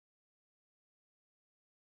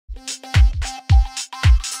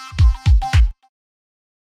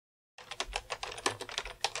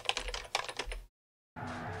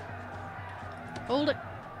Hold it.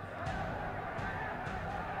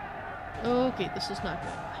 Okay, this is not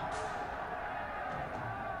good.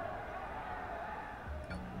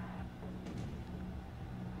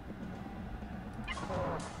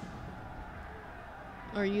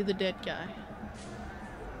 Are you the dead guy?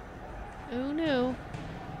 Oh no.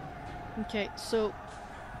 Okay, so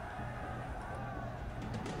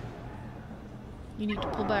you need to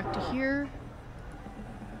pull back to here.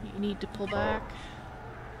 You need to pull back.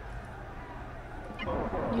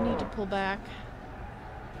 You need to pull back.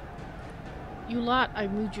 You lot, I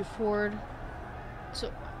moved you forward.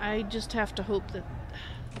 So I just have to hope that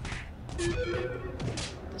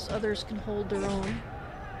this others can hold their own.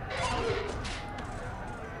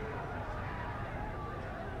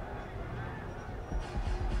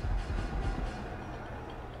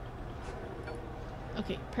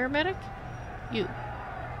 Okay, paramedic? You.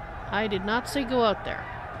 I did not say go out there.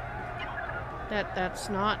 That's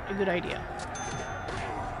not a good idea.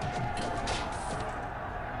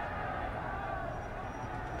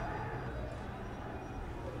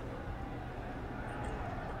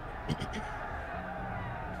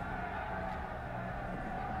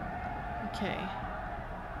 Okay.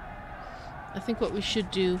 I think what we should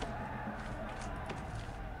do...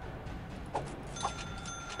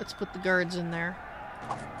 Let's put the guards in there.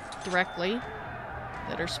 Directly.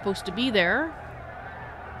 That are supposed to be there.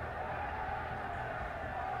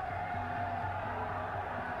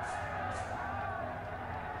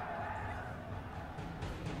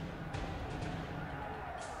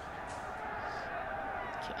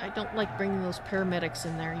 Okay, I don't like bringing those paramedics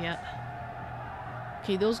in there yet.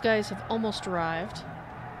 Okay, those guys have almost arrived.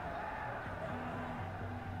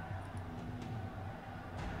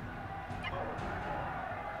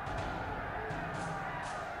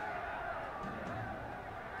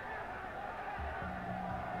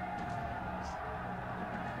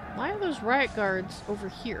 Why are those riot guards over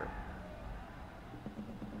here?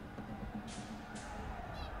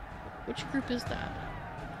 Which group is that?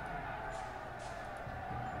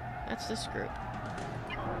 That's this group.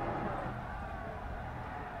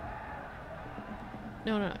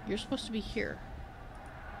 No, no, you're supposed to be here.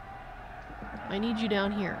 I need you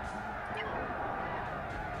down here.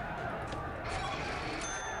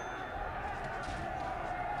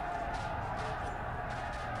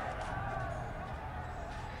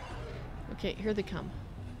 Okay, here they come.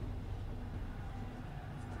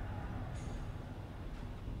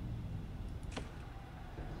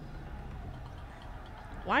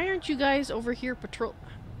 Why aren't you guys over here patrol?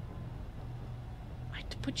 I had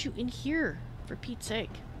to put you in here, for Pete's sake.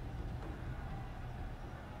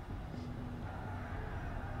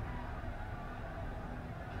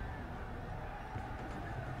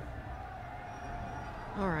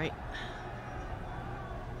 Alright.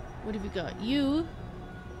 What have you got? You...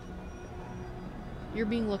 You're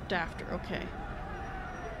being looked after, okay.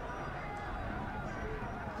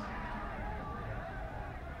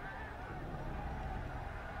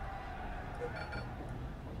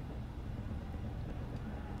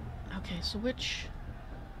 Okay, so which...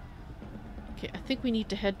 Okay, I think we need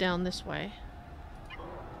to head down this way.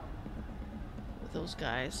 With those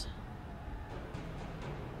guys.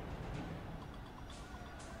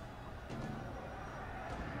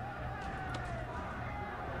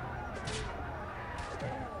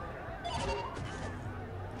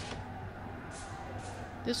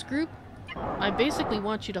 This group, I basically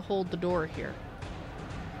want you to hold the door here.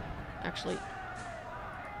 Actually,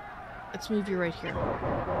 let's move you right here.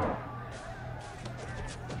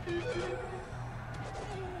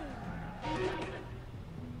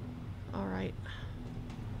 Alright.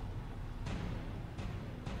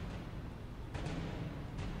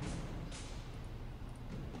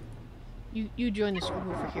 You join this group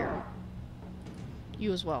over here.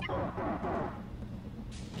 You as well.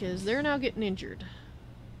 Because they're now getting injured.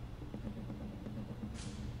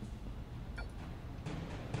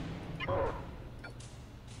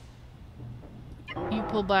 You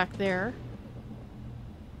pull back there.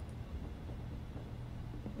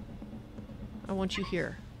 I want you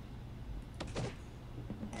here.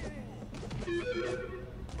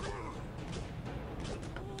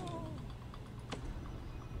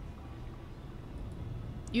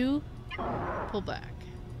 You pull back.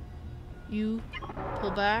 You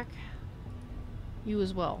pull back. You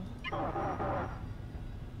as well.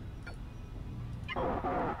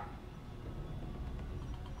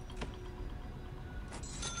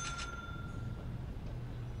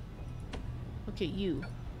 Okay, you.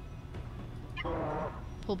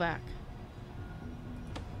 Pull back.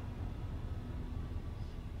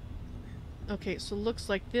 Okay, so looks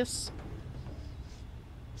like this.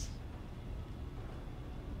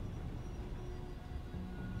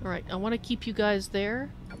 Alright, I want to keep you guys there.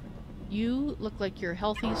 You look like you're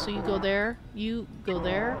healthy, so you go there. You go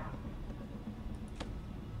there.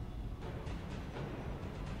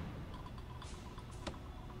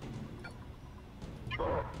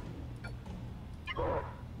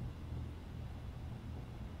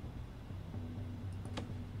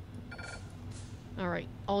 Alright,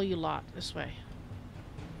 all you lot this way.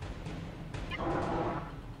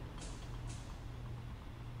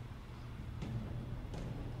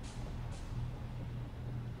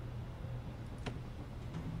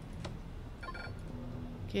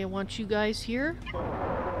 Okay, I want you guys here.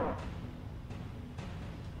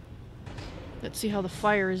 Let's see how the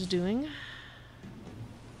fire is doing.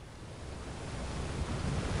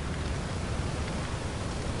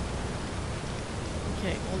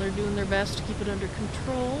 Okay, well they're doing their best to keep it under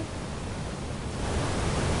control.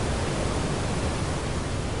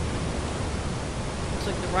 Looks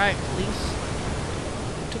like the riot police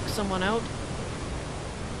took someone out.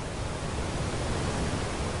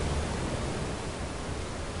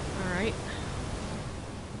 Alright.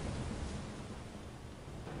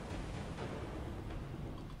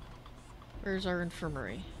 Where's our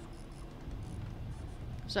infirmary?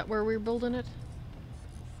 Is that where we're building it?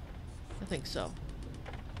 I think so.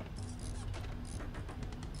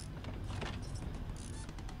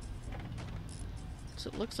 So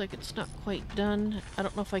it looks like it's not quite done. I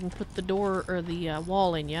don't know if I can put the door or the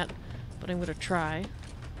wall in yet, but I'm going to try.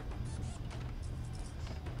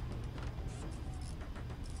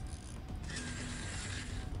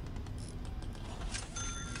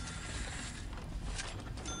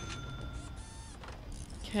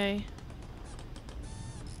 Okay.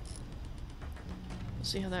 Let's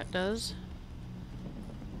see how that does.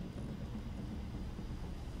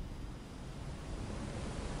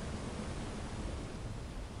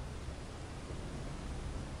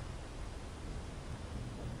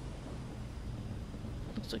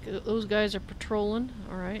 Looks like those guys are patrolling.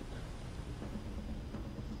 Alright.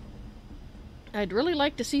 I'd really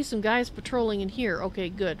like to see some guys patrolling in here. Okay,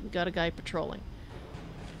 good. We got a guy patrolling.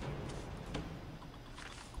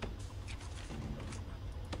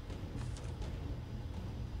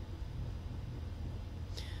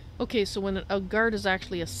 Okay, so when a guard is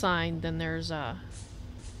actually assigned, then there's a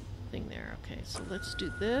thing there. Okay, so let's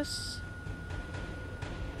do this.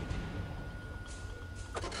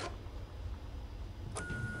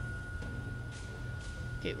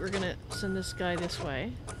 Okay, we're gonna send this guy this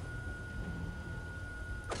way.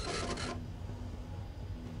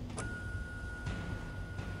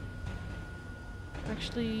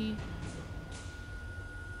 Actually...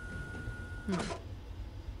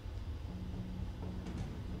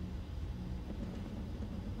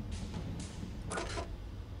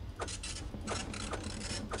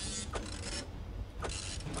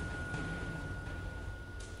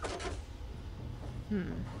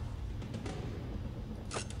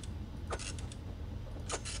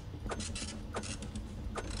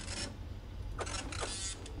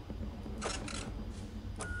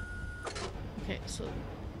 Okay, so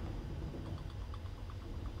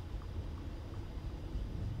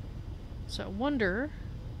I wonder...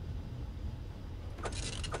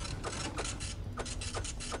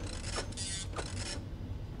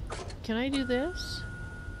 Can I do this?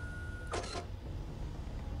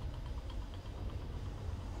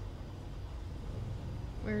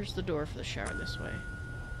 Where's the door for the shower? This way.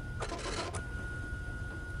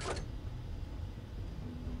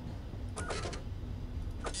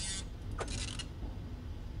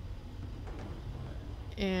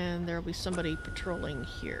 And there'll be somebody patrolling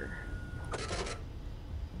here.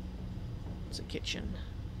 It's a kitchen.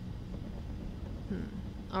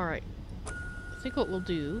 Alright. I think what we'll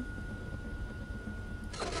do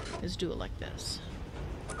is do it like this.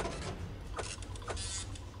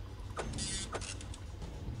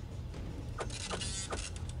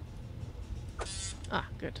 Ah,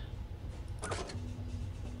 good.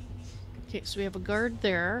 Okay, so we have a guard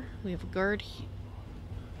there. We have a guard here.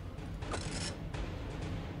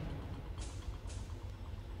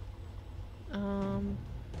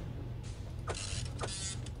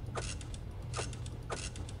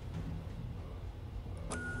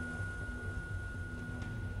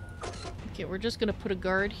 Okay, we're just gonna put a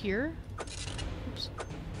guard here. Oops.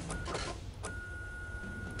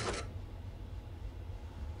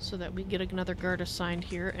 So that we get another guard assigned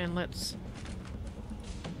here, and let's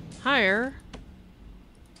hire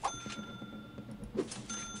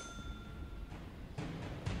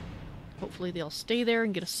hopefully they'll stay there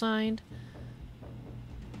and get assigned.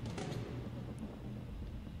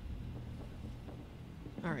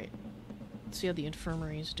 Alright. Let's see how the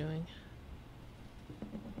infirmary is doing.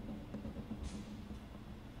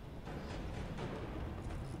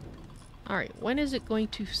 Alright, when is it going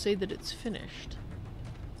to say that it's finished?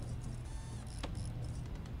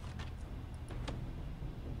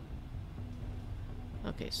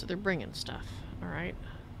 Okay, so they're bringing stuff. Alright.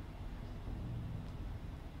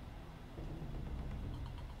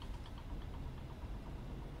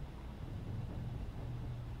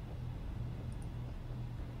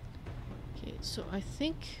 Okay, so I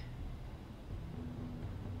think...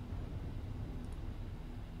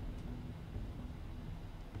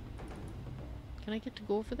 Can I get to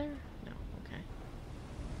go over there? No, okay.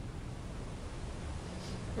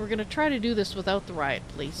 We're gonna try to do this without the riot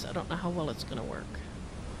police. I don't know how well it's gonna work.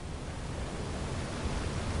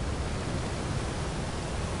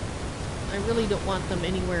 I really don't want them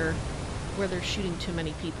anywhere where they're shooting too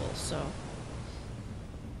many people, so...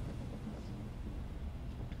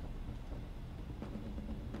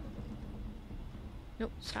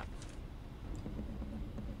 Nope, stop.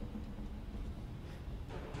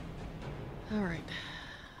 Alright.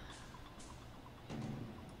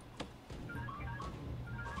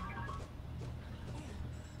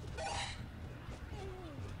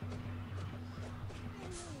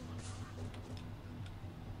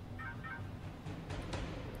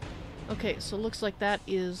 Okay, so looks like that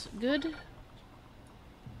is good.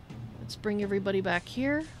 Let's bring everybody back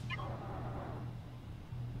here.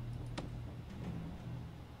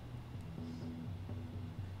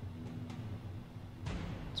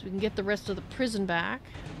 So we can get the rest of the prison back.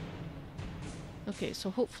 Okay,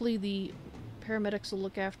 so hopefully the paramedics will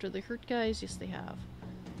look after the hurt guys. Yes, they have.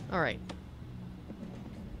 Alright.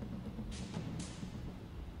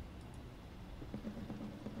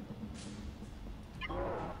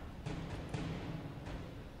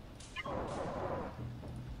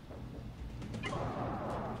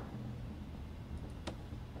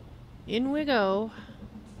 In we go.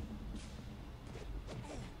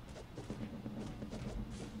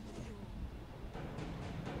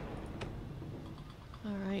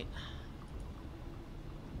 All right.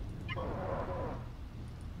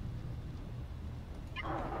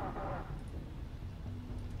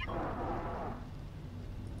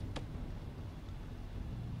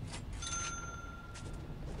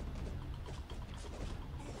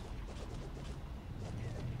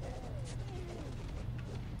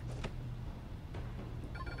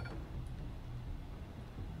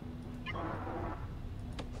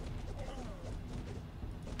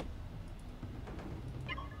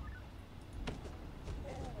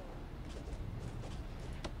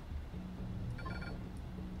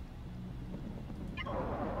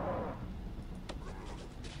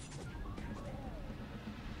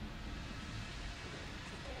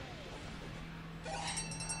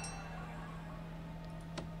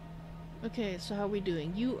 Okay, so how are we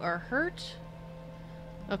doing? You are hurt.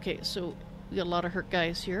 Okay, so we got a lot of hurt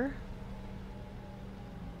guys here.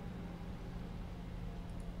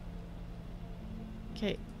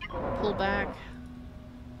 Okay, pull back.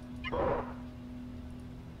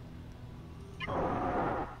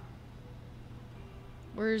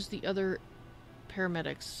 Where's the other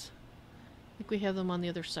paramedics? I think we have them on the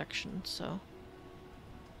other section, so...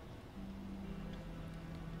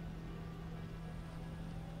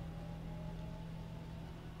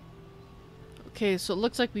 Okay, so it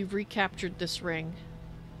looks like we've recaptured this ring.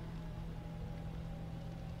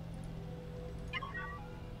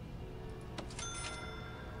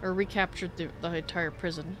 Or recaptured the entire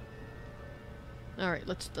prison. Alright,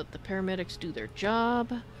 let's let the paramedics do their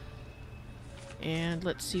job. And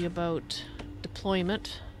let's see about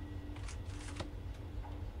deployment.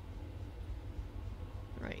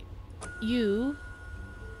 Right. You...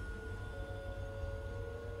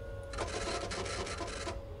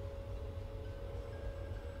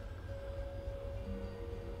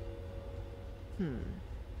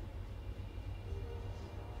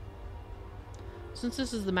 Since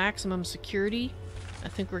this is the maximum security, I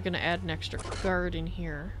think we're going to add an extra guard in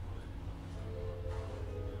here.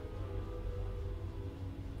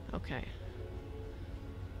 Okay.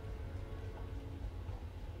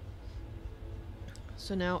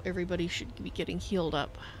 So now everybody should be getting healed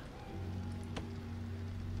up.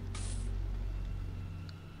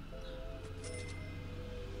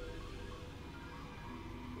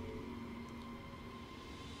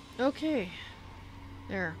 Okay.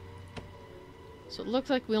 There. So it looks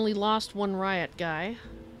like we only lost one riot guy.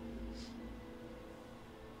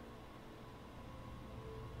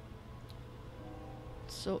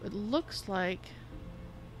 So it looks like...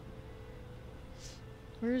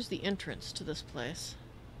 Where's the entrance to this place?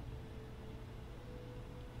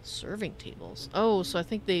 Serving tables. Oh, so I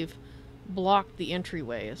think they've blocked the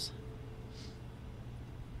entryways.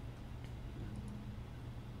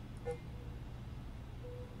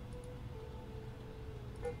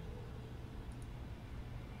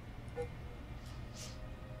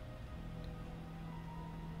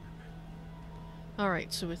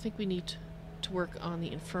 Alright, so I think we need to work on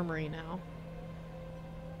the infirmary now.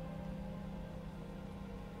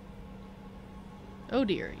 Oh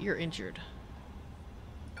dear, you're injured.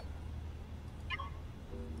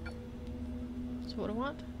 That's what I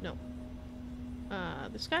want? No.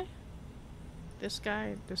 This guy? This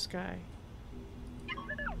guy? This guy?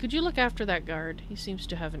 Could you look after that guard? He seems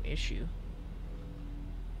to have an issue.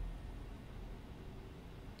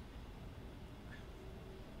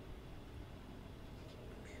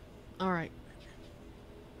 Alright.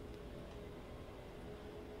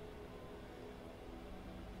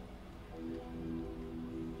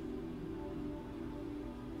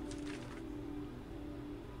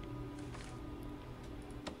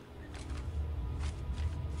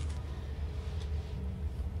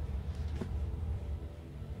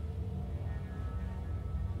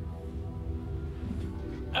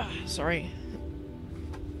 Sorry.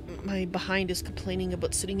 My behind is complaining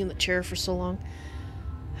about sitting in the chair for so long.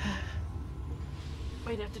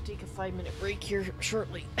 Might have to take a 5-minute break here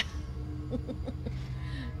shortly.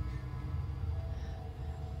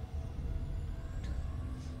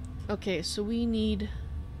 Okay, so we need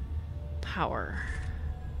power.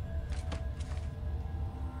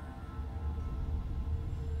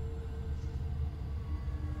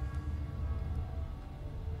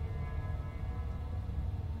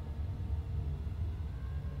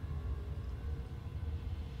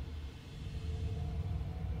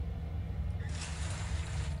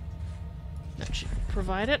 That should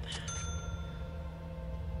provide it.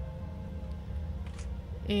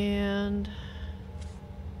 And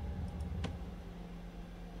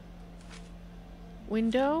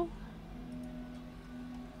window.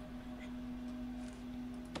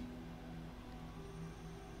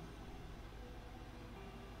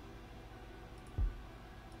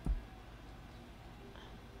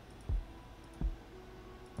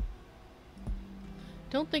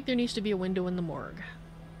 Don't think there needs to be a window in the morgue.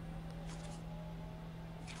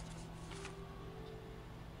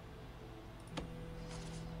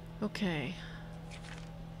 Okay.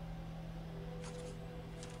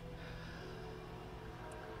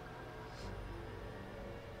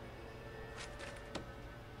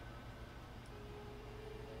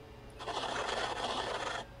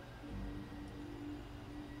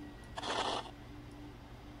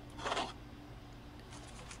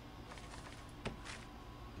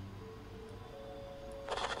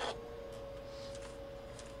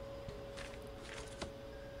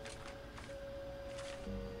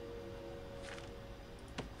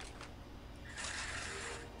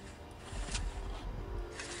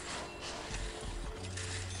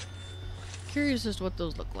 Curious as to what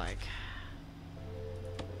those look like.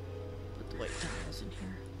 Put the white tiles in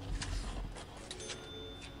here.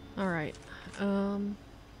 Alright.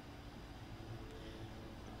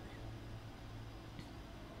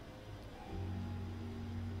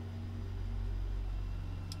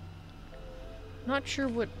 Not sure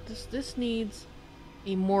what this needs.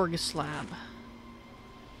 A morgue slab.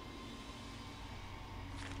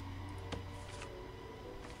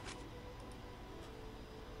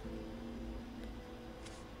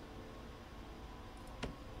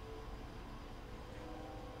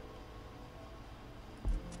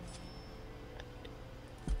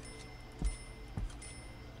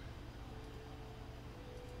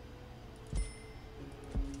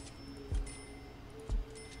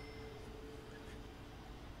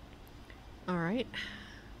 Alright.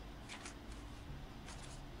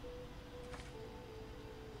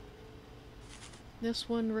 This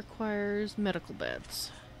one requires medical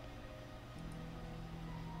beds.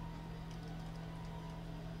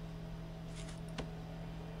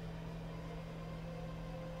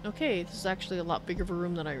 Okay, this is actually a lot bigger of a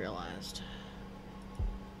room than I realized.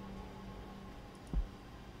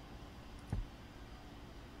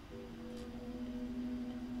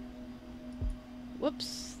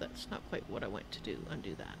 Whoops, that's not quite what I went to do.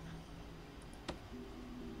 Undo that.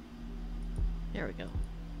 There we go.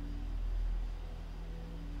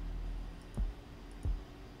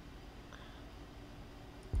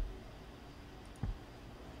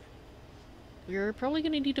 We're probably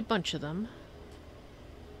going to need a bunch of them.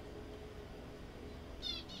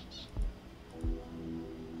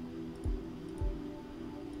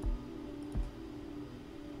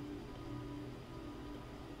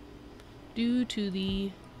 Due to the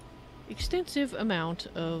extensive amount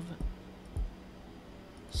of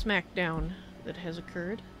smackdown that has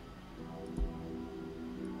occurred.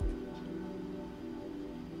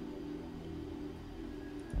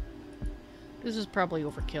 This is probably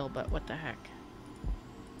overkill, but what the heck.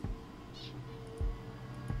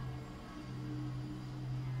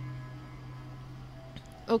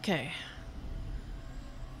 Okay.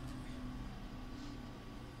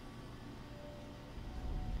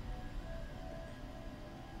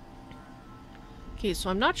 Okay,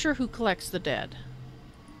 so I'm not sure who collects the dead.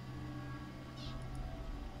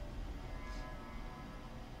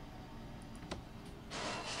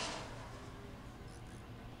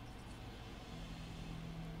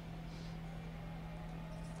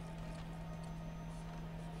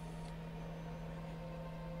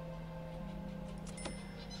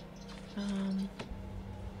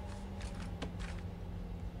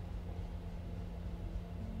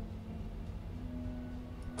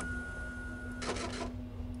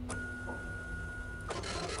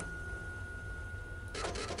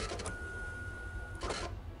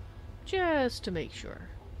 Just to make sure.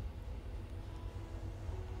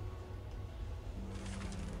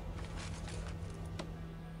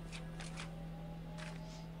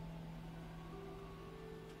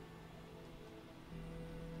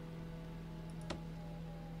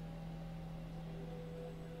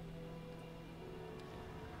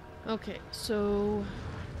 Okay, so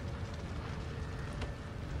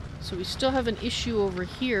we still have an issue over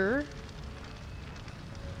here.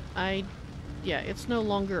 Yeah, it's no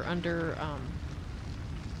longer under,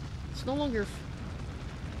 it's no longer...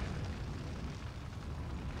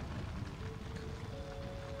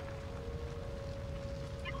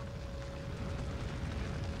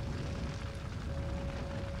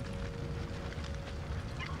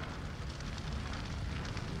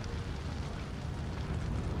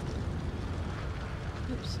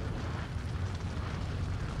 Oops.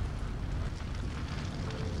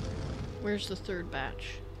 Where's the third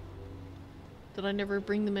batch? Did I never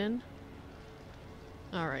bring them in?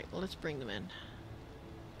 Alright, well, let's bring them in.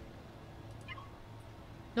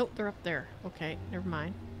 Nope, they're up there. Okay, never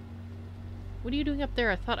mind. What are you doing up there?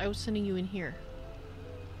 I thought I was sending you in here.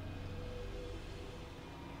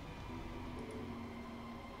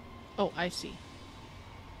 Oh, I see.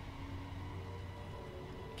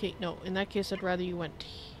 Okay, no, in that case I'd rather you went...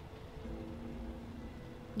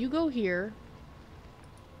 You go here.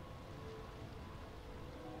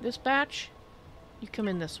 This batch, you come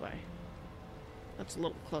in this way. That's a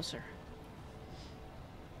little closer.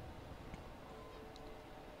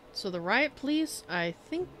 So the riot police, I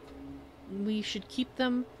think we should keep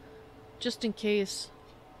them just in case.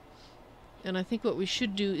 And I think what we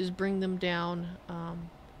should do is bring them down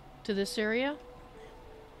to this area.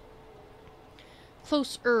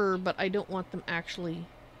 Closer, but I don't want them actually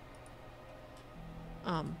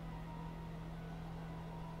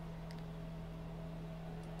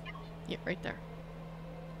yeah, right there.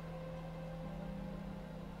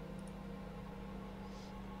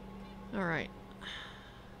 Alright.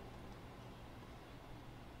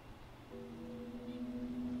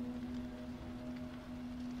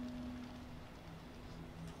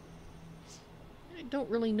 I don't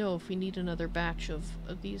really know if we need another batch of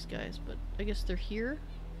these guys, but I guess they're here.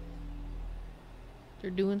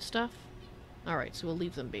 They're doing stuff. Alright, so we'll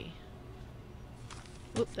leave them be.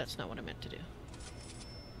 Whoop, that's not what I meant to do.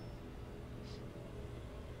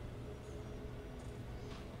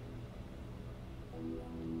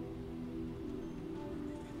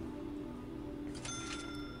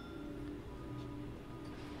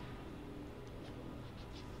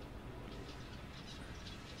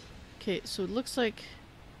 Okay, so it looks like...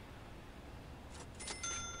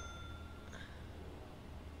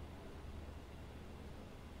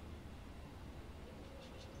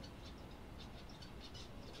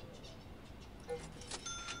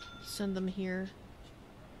 Send them here.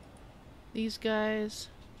 These guys...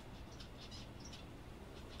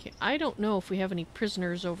 Okay, I don't know if we have any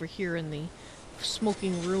prisoners over here in the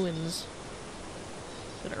smoking ruins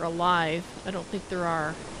that are alive. I don't think there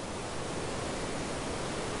are.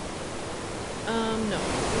 No.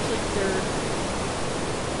 Looks like they're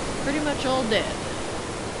pretty much all dead.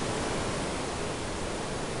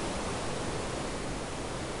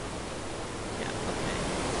 Yeah, okay.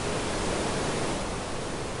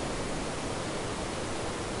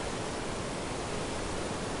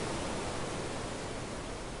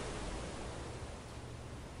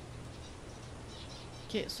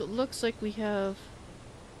 Okay, so it looks like we have...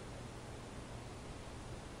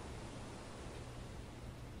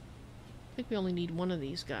 I think we only need one of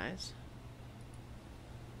these guys.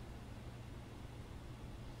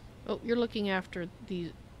 Oh, you're looking after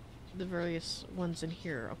the various ones in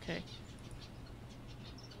here, okay.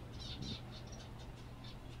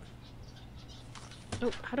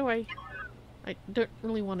 Oh, how do I don't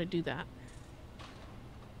really want to do that.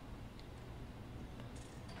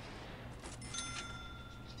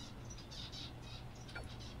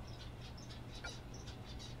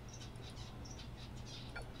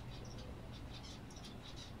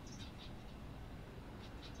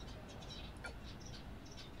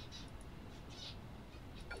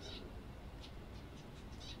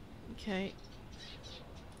 Okay.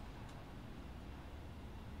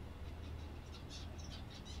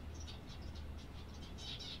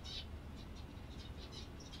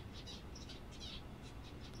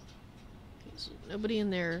 So nobody in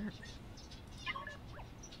there.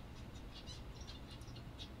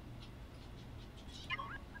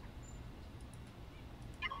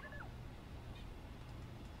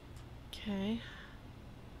 Okay.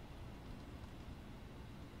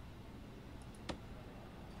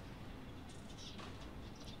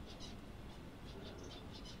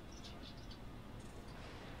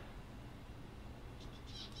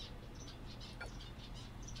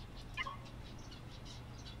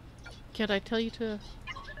 Can't I tell you to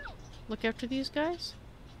look after these guys?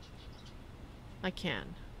 I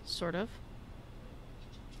can, sort of.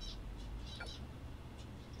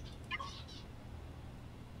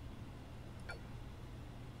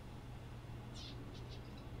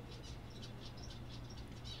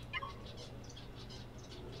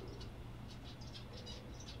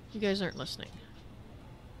 You guys aren't listening.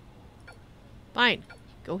 Fine.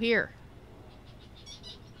 Go here.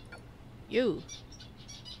 You.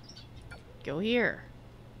 Go here.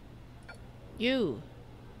 You.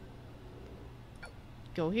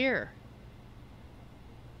 Go here.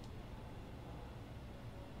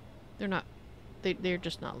 They're not... They're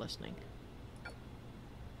just not listening.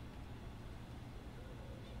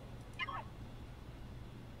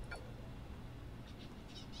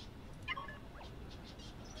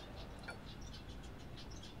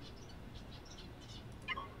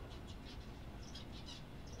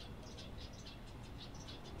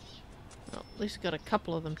 Well, at least got a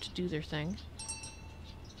couple of them to do their thing.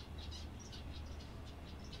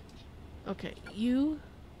 Okay, you...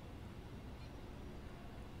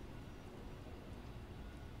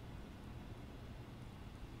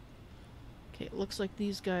 Okay, it looks like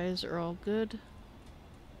these guys are all good.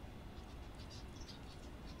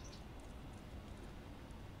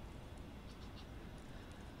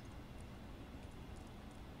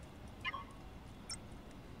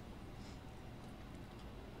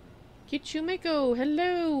 Kichumeko,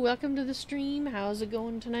 hello! Welcome to the stream. How's it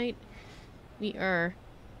going tonight? We are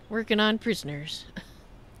working on prisoners.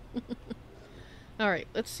 Alright,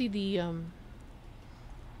 let's see the,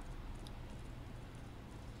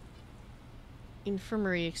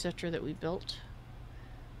 infirmary, etc. that we built.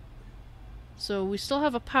 So we still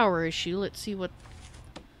have a power issue. Let's see what's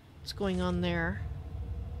going on there.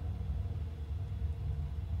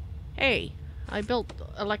 Hey, I built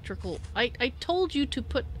electrical... I told you to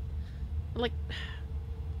put... like...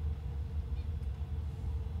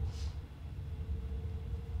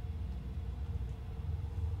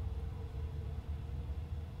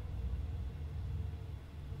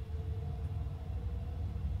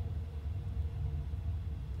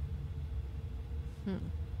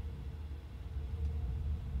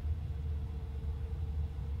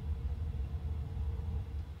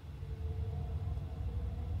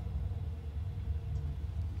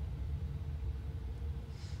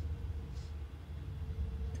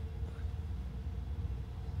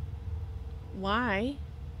 Why?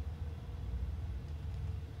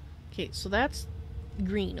 Okay, so that's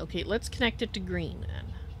green. Okay, let's connect it to green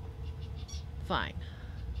then. Fine.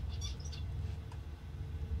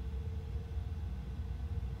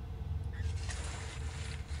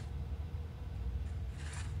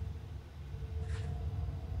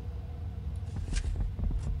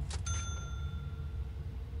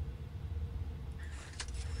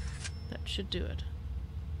 That should do it.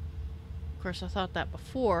 Of course, I thought that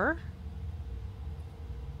before.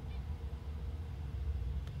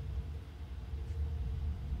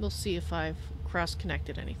 We'll see if I've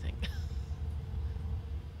cross-connected anything.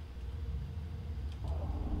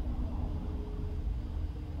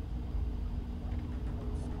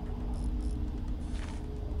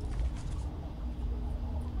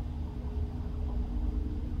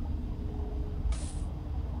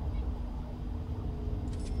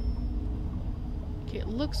 Okay, it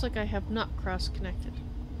looks like I have not cross-connected.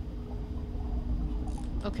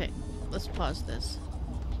 Okay, let's pause this.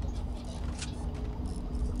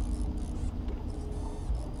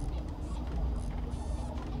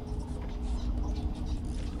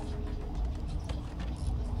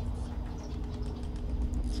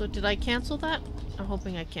 So did I cancel that? I'm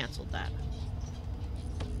hoping I canceled that.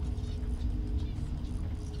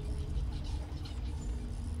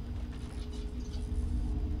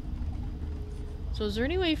 So is there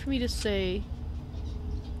any way for me to say...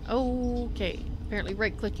 Okay. Apparently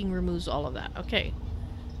right-clicking removes all of that. Okay.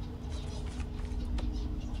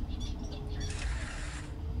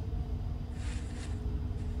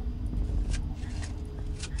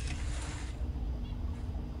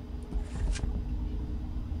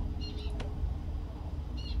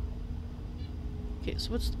 Okay,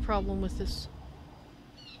 so what's the problem with this?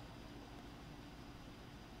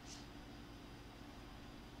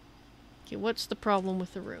 Okay, what's the problem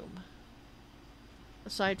with the room?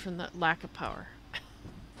 Aside from that lack of power.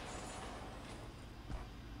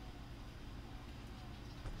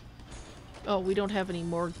 Oh, we don't have any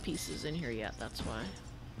morgue pieces in here yet, that's why.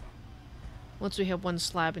 Once we have one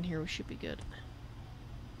slab in here, we should be good.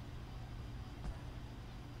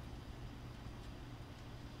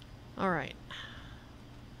 Alright.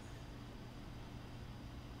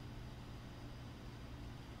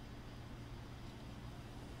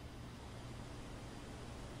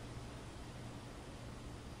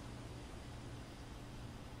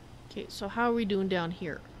 Okay, so how are we doing down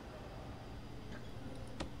here?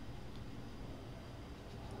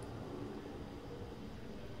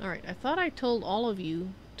 Alright, I thought I told all of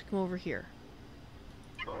you to come over here.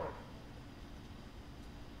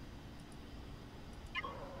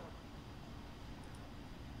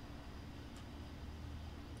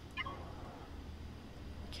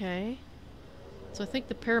 Okay. So I think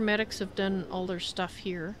the paramedics have done all their stuff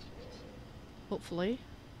here. Hopefully.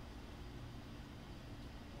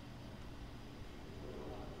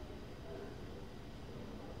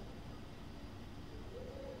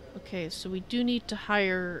 Okay, so we do need to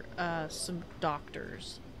hire some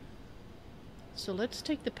doctors. So let's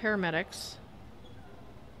take the paramedics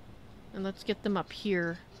and let's get them up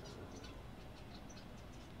here.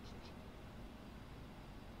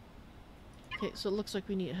 Okay, so it looks like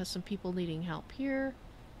we have some people needing help here.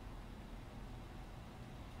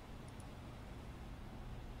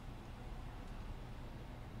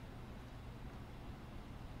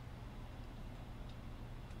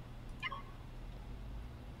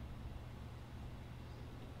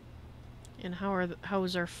 And how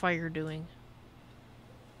is our fire doing?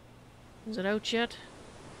 Is it out yet?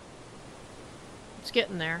 It's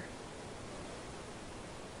getting there.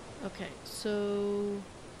 Okay, so...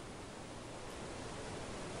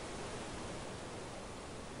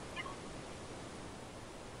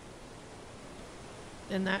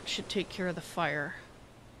 and that should take care of the fire.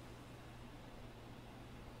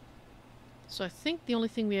 So I think the only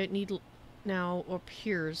thing we need now up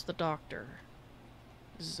here is the doctor.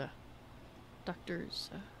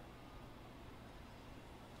 Doctors.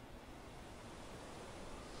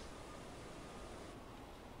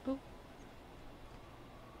 Oh.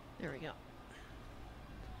 There we go.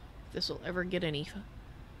 If this will ever get any...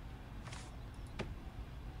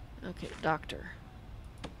 Okay, doctor.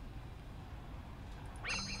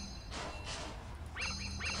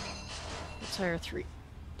 Let's hire three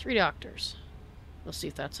doctors. We'll see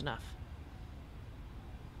if that's enough.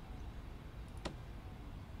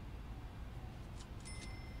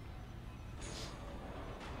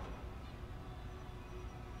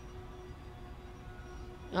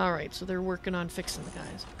 Alright, so they're working on fixing the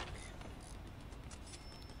guys.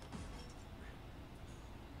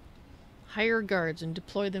 Hire guards and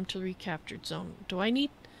deploy them to the recaptured zone. Do I need...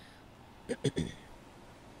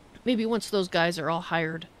 Maybe once those guys are all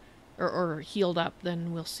hired or healed up,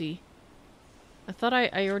 then we'll see. I thought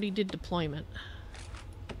I already did deployment.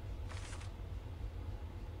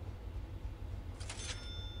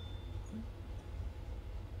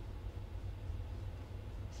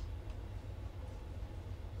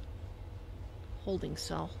 Holding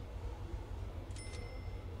cell.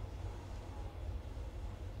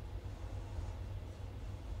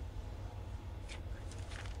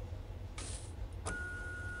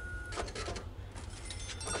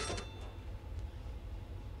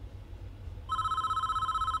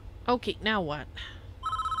 Okay, now what?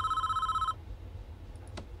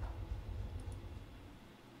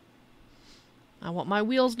 I want my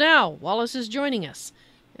wheels now. Wallace is joining us.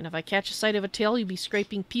 And if I catch a sight of a tail, you'll be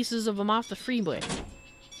scraping pieces of them off the freeway.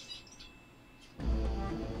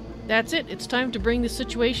 That's it. It's time to bring the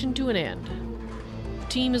situation to an end. The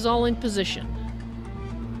team is all in position.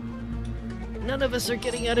 None of us are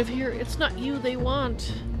getting out of here. It's not you they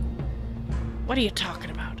want. What are you talking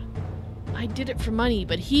about? I did it for money,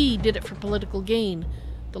 but he did it for political gain.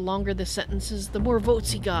 The longer the sentences, the more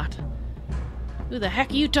votes he got. Who the heck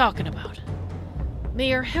are you talking about?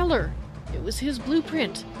 Mayor Heller. It was his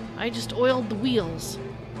blueprint. I just oiled the wheels.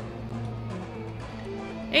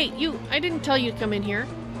 Hey, you! I didn't tell you to come in here.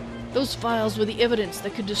 Those files were the evidence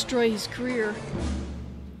that could destroy his career.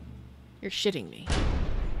 You're shitting me.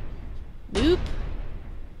 Nope.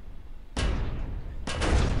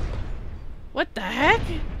 What the heck?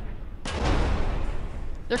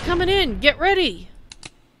 They're coming in! Get ready!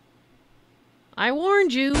 I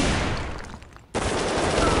warned you!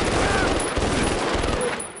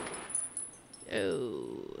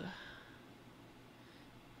 Oh.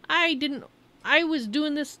 I was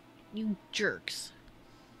doing this, you jerks.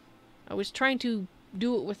 I was trying to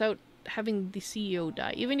do it without having the CEO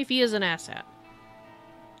die, even if he is an asshat.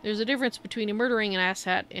 There's a difference between a murdering an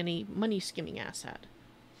asshat and a money-skimming asshat.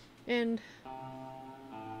 And...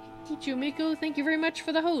 Kichumiko, thank you very much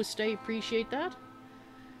for the host. I appreciate that.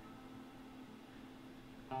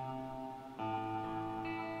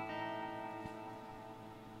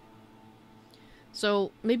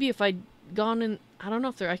 So, maybe if I'd gone in... I don't know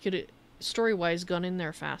if I could, story-wise, gone in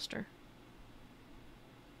there faster.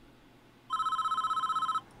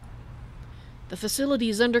 The facility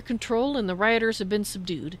is under control and the rioters have been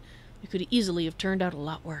subdued. It could easily have turned out a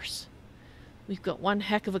lot worse. We've got one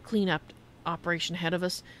heck of a cleanup operation ahead of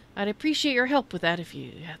us. I'd appreciate your help with that if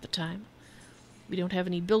you had the time. We don't have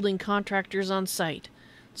any building contractors on site,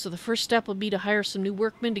 so the first step will be to hire some new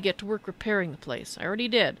workmen to get to work repairing the place. I already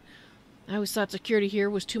did. I always thought security here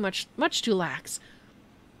was much too lax.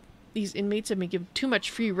 These inmates have been given too much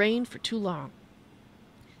free rein for too long.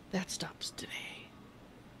 That stops today.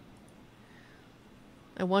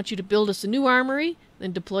 I want you to build us a new armory,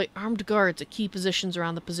 then deploy armed guards at key positions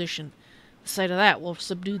around the position. The sight of that will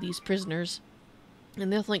subdue these prisoners,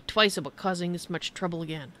 and they'll think twice about causing this much trouble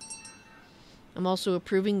again. I'm also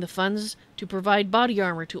approving the funds to provide body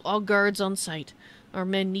armor to all guards on site. Our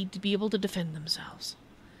men need to be able to defend themselves.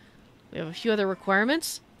 We have a few other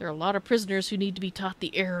requirements. There are a lot of prisoners who need to be taught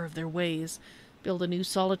the error of their ways. Build a new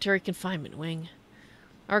solitary confinement wing.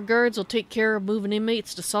 Our guards will take care of moving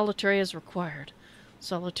inmates to solitary as required.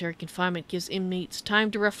 Solitary confinement gives inmates time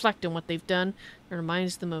to reflect on what they've done and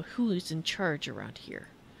reminds them of who is in charge around here.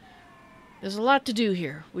 There's a lot to do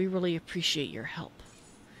here. We really appreciate your help.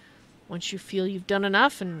 Once you feel you've done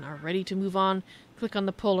enough and are ready to move on, click on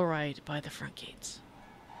the Polaroid by the front gates.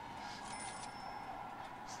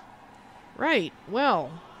 Right, well.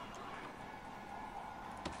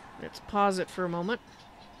 Let's pause it for a moment.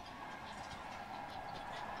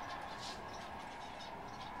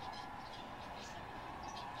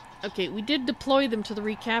 Okay, we did deploy them to the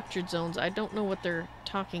recaptured zones. I don't know what they're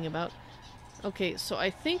talking about. Okay, so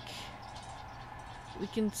I think we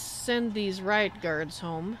can send these riot guards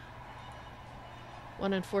home.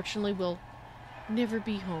 One, unfortunately, will never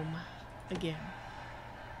be home again.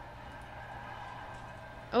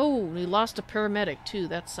 Oh, we lost a paramedic, too.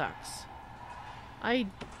 That sucks. I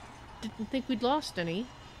didn't think we'd lost any.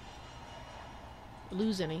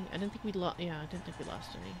 Lose any. I didn't think we'd lost... Yeah, I didn't think we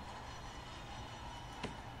lost any.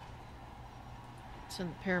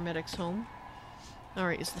 Send the paramedics home.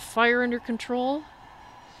 Alright, is the fire under control?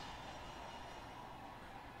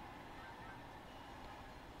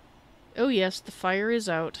 Oh yes, the fire is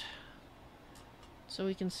out. So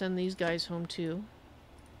we can send these guys home too.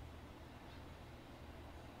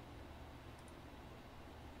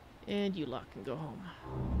 And you lot can go home.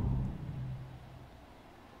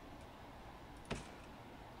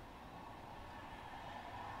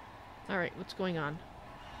 Alright, what's going on?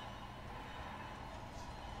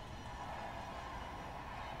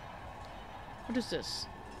 What is this?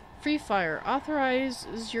 Free fire.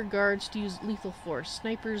 Authorizes your guards to use lethal force.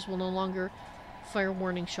 Snipers will no longer fire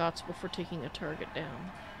warning shots before taking a target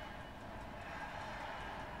down.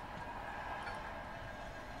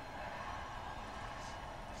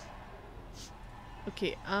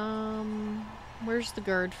 Okay, where's the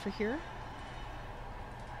guard for here?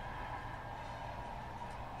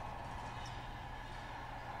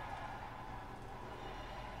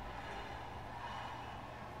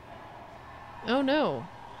 Oh no.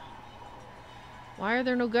 Why are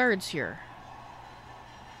there no guards here?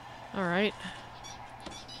 Alright.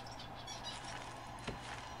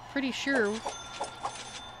 Pretty sure.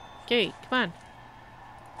 Okay, come on.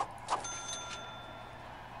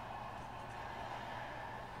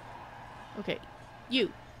 Okay,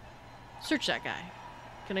 you. Search that guy.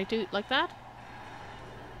 Can I do it like that?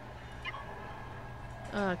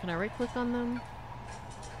 Can I right click on them?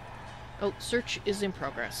 Oh, search is in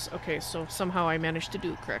progress. Okay, so somehow I managed to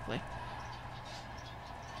do it correctly.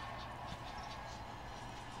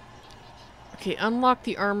 Okay, unlock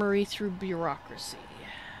the armory through bureaucracy.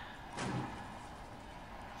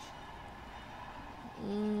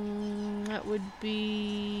 That would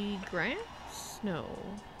be grants? No.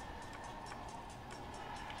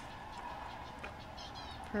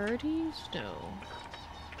 Priorities? No.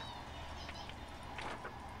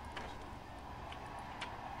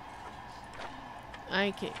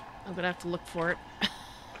 Okay, I'm gonna have to look for it.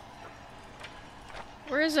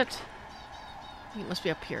 Where is it? It must be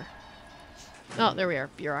up here. Oh, there we are.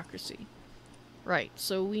 Bureaucracy. Right,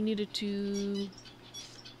 so we needed to...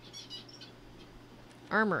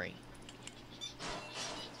 Armory.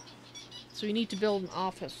 So we need to build an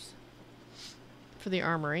office for the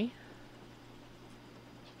armory.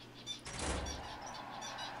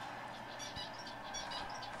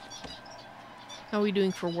 How are we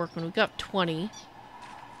doing for workmen? We've got 20.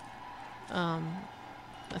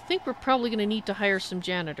 I think we're probably going to need to hire some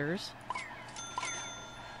janitors.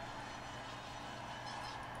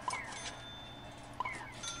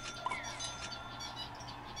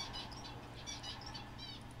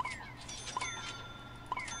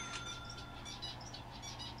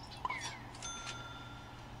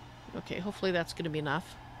 Okay, hopefully that's going to be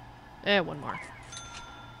enough. One more.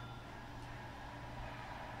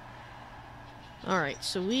 Alright,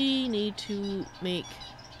 so we need to make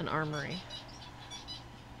an armory.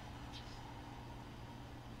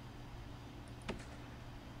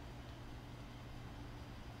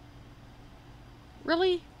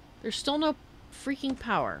 Really? There's still no freaking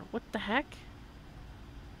power. What the heck?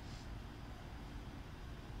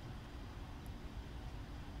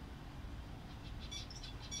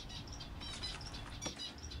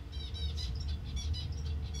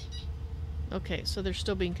 Okay, so they're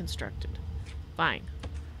still being constructed. Fine.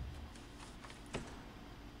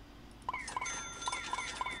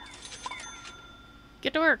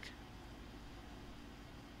 Get to work!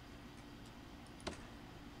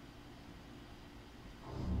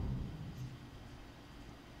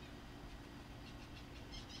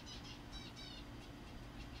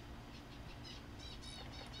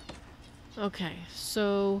 Okay,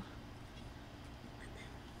 so...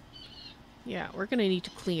 yeah, we're gonna need to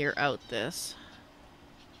clear out this.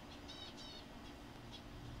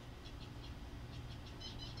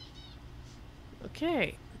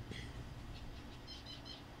 Okay.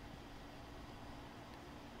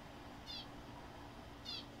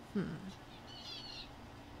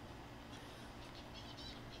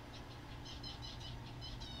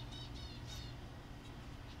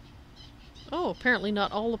 Oh, apparently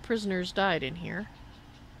not all the prisoners died in here.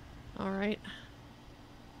 Alright.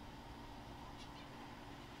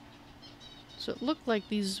 So it looked like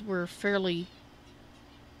these were fairly...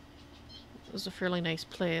 it was a fairly nice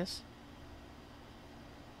place.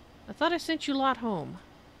 I thought I sent you lot home.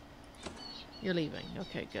 You're leaving.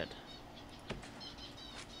 Okay, good.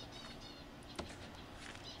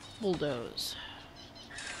 Bulldoze.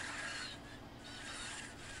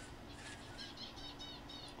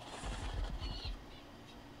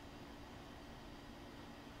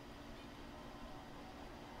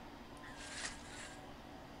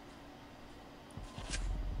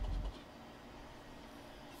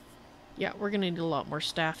 Yeah, we're gonna need a lot more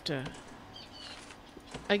staff to...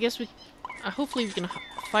 I guess we... hopefully we can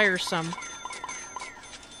fire some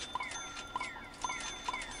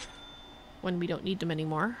when we don't need them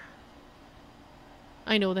anymore.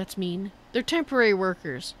 I know, that's mean. They're temporary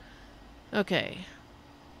workers. Okay.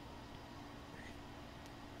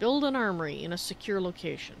 Build an armory in a secure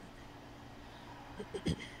location.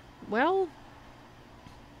 Well...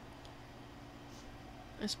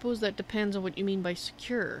 I suppose that depends on what you mean by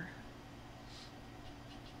secure.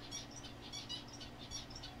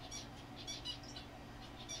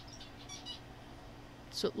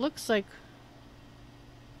 So it looks like...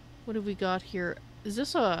 what have we got here? Is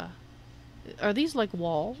this a... are these like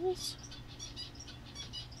walls?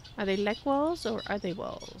 Are they like walls or are they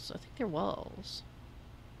walls? I think they're walls.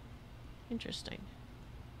 Interesting.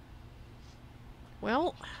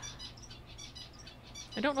 Well...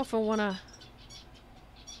 I don't know if I want to...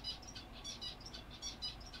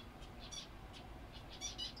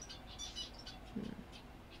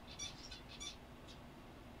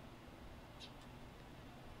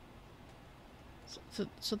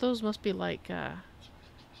 So those must be like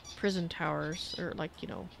prison towers, or like, you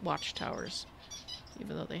know, watchtowers,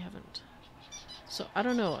 even though they haven't. So I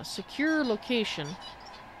don't know, a secure location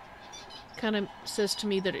kind of says to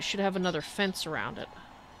me that it should have another fence around it.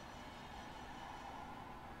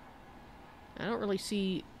 I don't really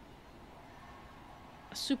see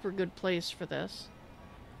a super good place for this.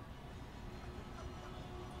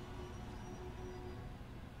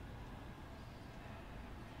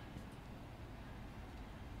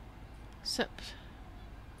 Except,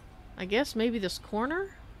 I guess maybe this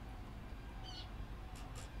corner?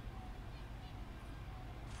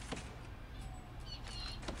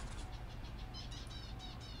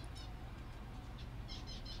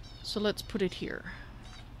 So let's put it here.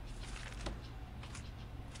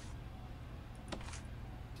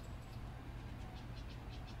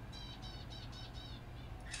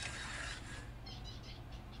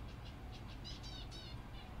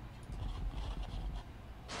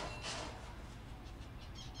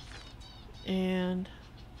 And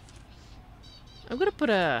I'm gonna put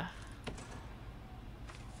a...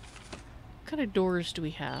 What kind of doors do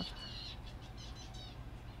we have?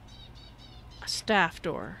 A staff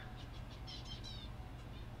door.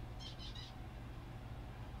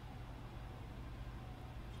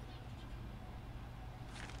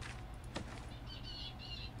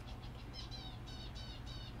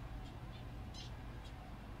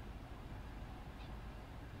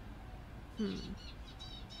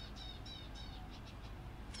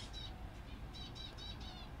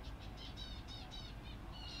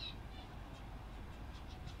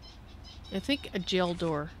 I think a jail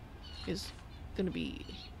door is gonna be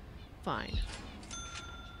fine.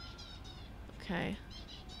 Okay.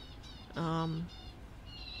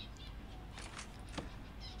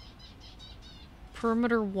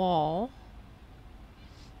 Perimeter wall.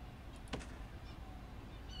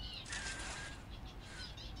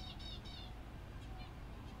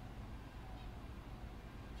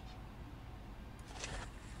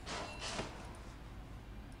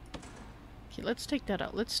 Okay, let's take that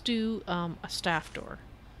out. Let's do a staff door.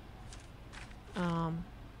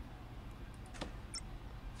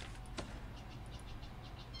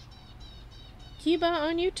 Kiba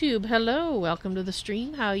on YouTube, hello, welcome to the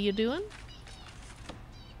stream. How you doing?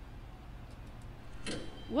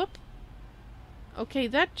 Whoop. Okay,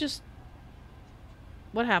 that just...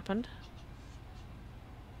 What happened?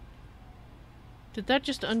 Did that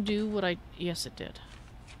just undo what I... Yes, it did.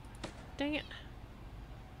 Dang it.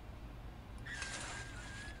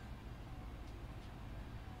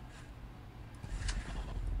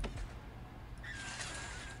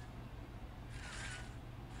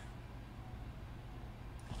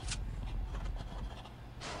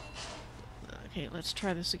 Okay, let's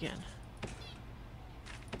try this again.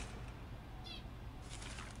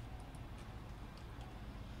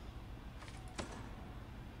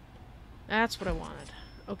 That's what I wanted.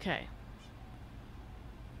 Okay.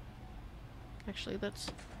 Actually, let's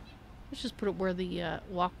just put it where the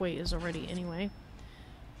walkway is already anyway.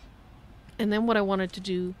 And then what I wanted to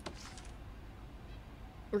do,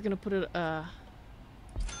 we're gonna put a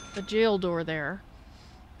jail door there.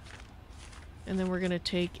 And then we're gonna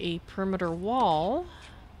take a perimeter wall.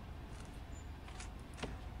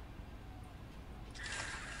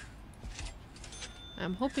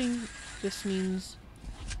 I'm hoping this means...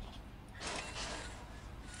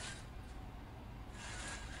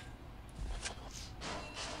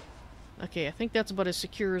 Okay, I think that's about as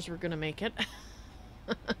secure as we're gonna make it.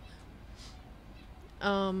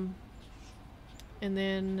 And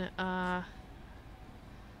then,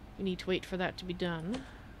 we need to wait for that to be done.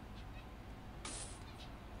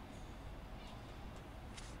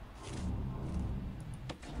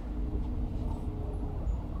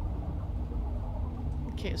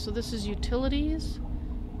 Okay, so this is utilities.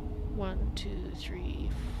 1, 2, 3,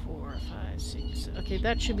 4, 5, 6. Okay,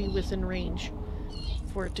 that should be within range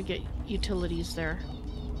for it to get utilities there.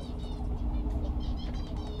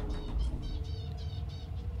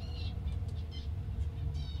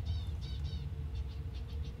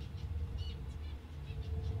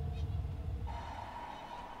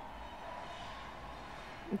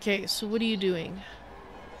 Okay, so what are you doing?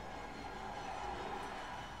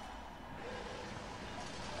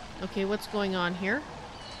 Okay, what's going on here?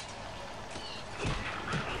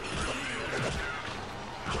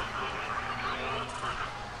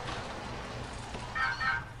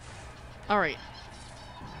 Alright.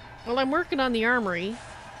 Well, I'm working on the armory.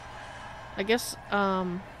 I guess,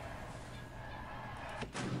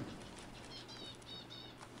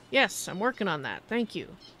 yes, I'm working on that. Thank you.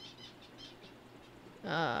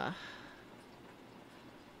 I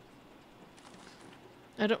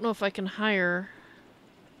don't know if I can hire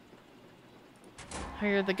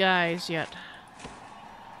the guys yet.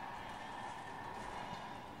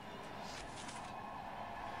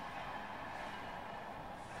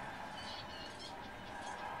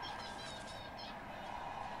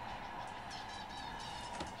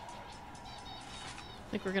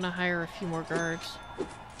 I think we're gonna hire a few more guards.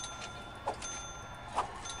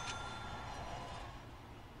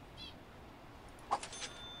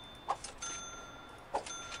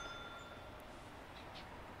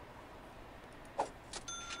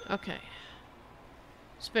 Okay.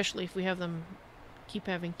 Especially if we have them keep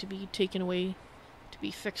having to be taken away to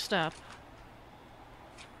be fixed up.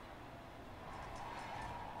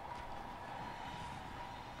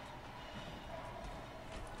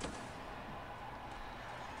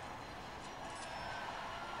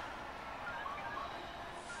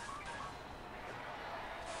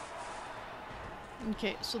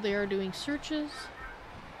 Okay, so they are doing searches.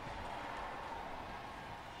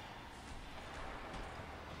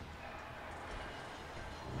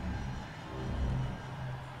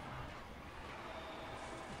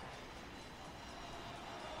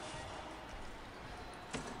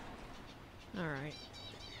 Alright.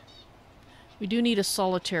 We do need a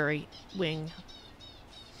solitary wing.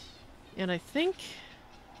 And I think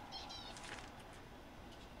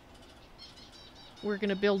we're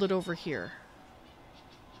gonna build it over here.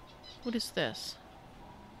 What is this?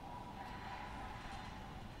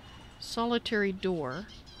 Solitary door.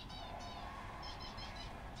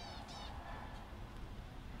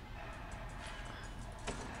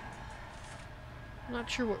 Not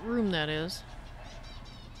sure what room that is.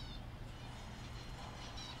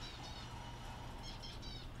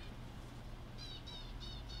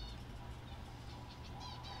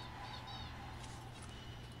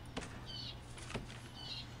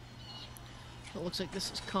 It looks like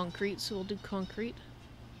this is concrete, so we'll do concrete.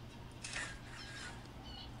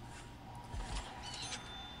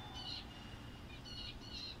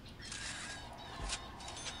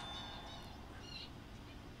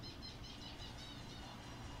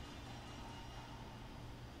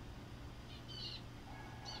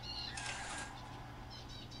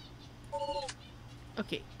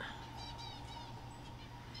 Okay.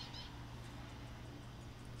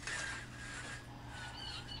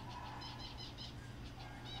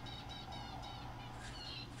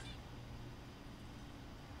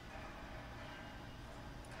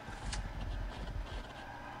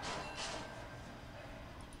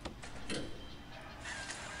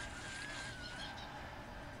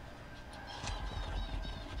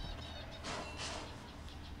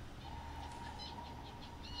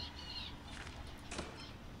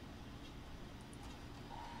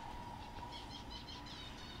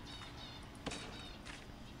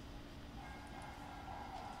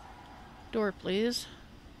 Door, please.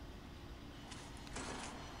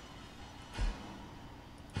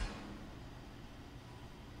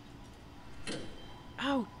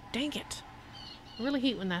 Oh, dang it. I really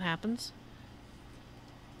hate when that happens.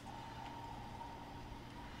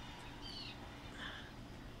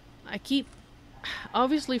 I keep...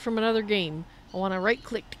 Obviously from another game, I want to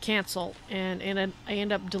right-click to cancel, and I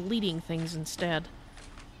end up deleting things instead.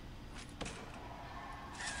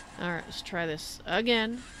 Alright, let's try this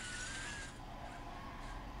again.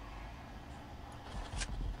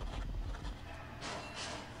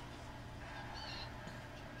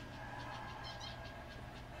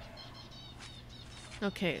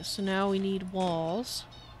 Okay, so now we need walls.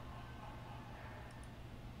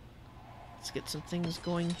 Let's get some things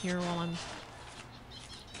going here while I'm...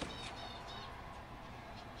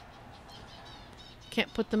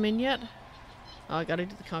 Can't put them in yet? Oh, I gotta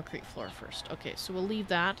do the concrete floor first. Okay, so we'll leave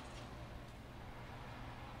that.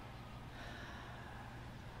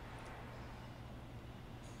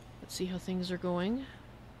 Let's see how things are going.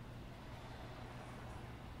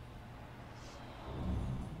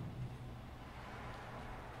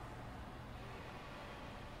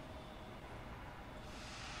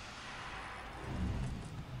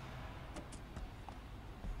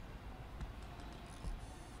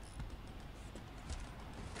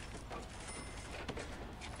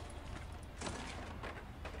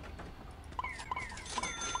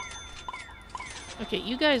 Okay,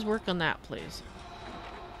 you guys work on that, please.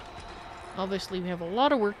 Obviously, we have a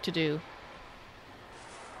lot of work to do,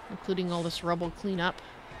 including all this rubble cleanup.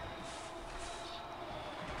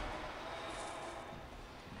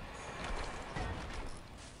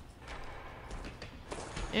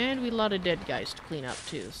 And we have a lot of dead guys to clean up,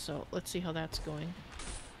 too, so let's see how that's going.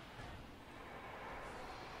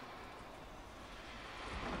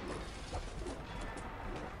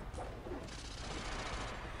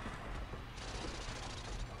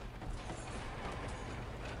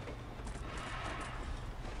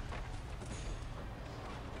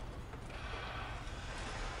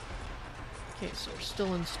 Okay, so we're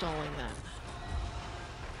still installing that.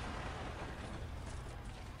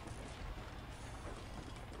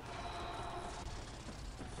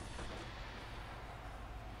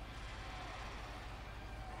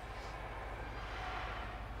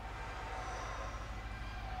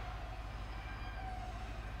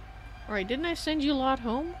 Alright, didn't I send you a lot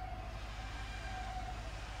home?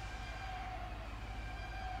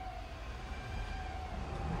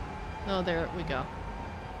 Oh, there we go.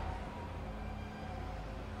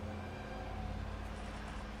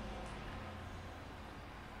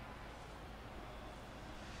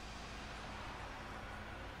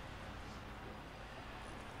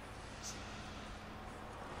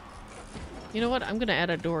 You know what? I'm gonna add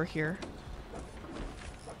a door here.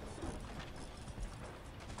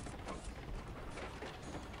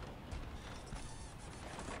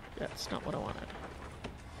 That's not what I wanted.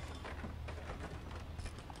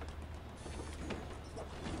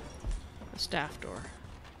 A staff door.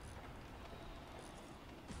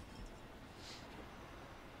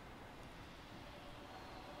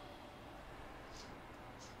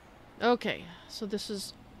 Okay, so this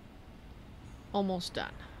is almost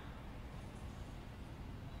done.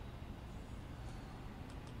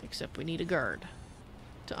 Except we need a guard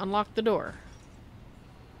to unlock the door.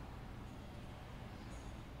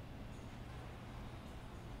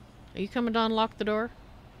 Are you coming to unlock the door?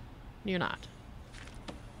 You're not.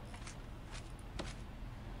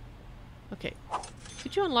 Okay.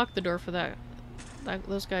 Could you unlock the door for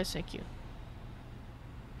those guys? Thank you.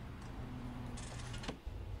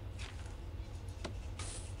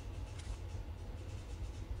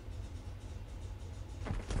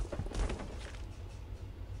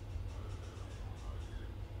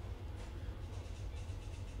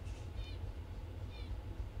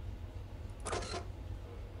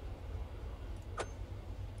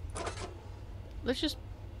 Let's just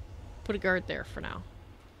put a guard there for now.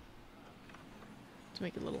 To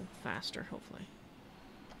make it a little faster, hopefully.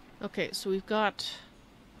 Okay, so we've got...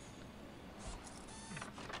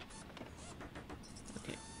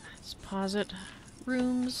 Okay, let's pause it.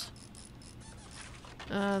 Rooms.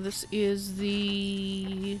 This is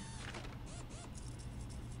the...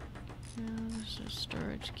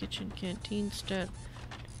 storage, kitchen, canteen,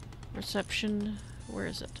 reception. Where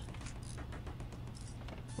is it?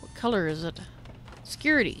 What color is it?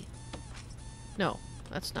 Security. No,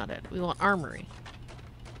 that's not it. We want armory.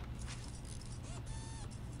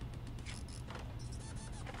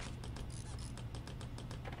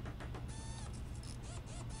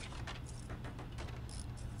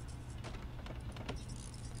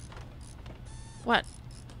 What?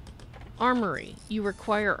 Armory. You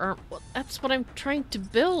require well, that's what I'm trying to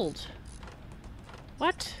build.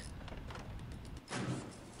 What?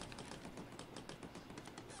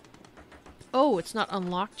 Oh, it's not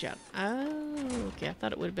unlocked yet. Oh, okay. I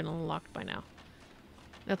thought it would have been unlocked by now.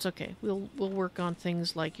 That's okay. We'll work on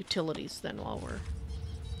things like utilities then while we're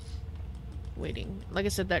waiting. Like I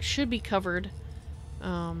said, that should be covered.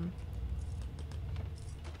 So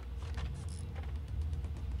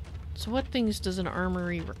what things does an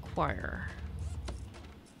armory require?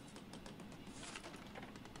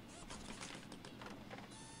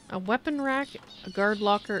 A weapon rack, a guard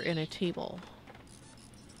locker, and a table.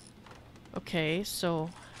 Okay, so...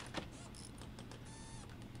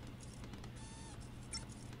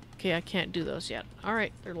 Okay, I can't do those yet.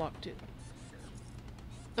 Alright, they're locked too.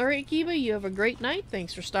 Alright, Kiba, you have a great night.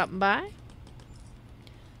 Thanks for stopping by.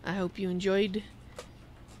 I hope you enjoyed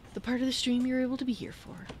the part of the stream you were able to be here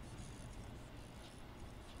for.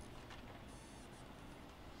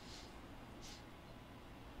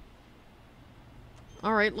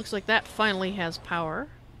 Alright, looks like that finally has power.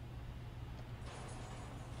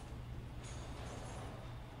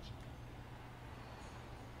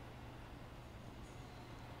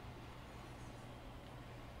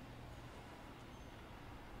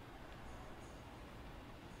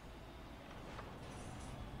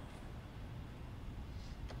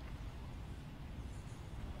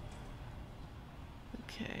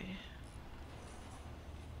 Okay.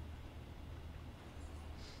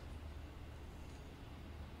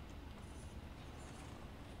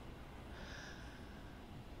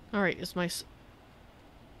 Alright, is my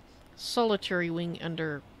solitary wing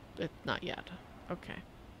under it? Not yet. Okay.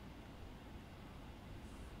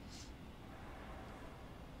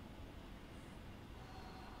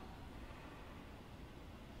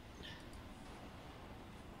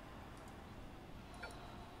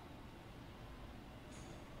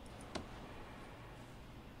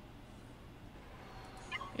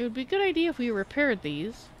 It would be a good idea if we repaired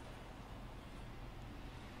these.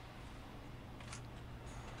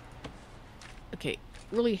 Okay,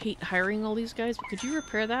 really hate hiring all these guys, but could you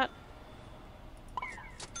repair that?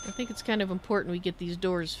 I think it's kind of important we get these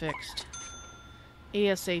doors fixed.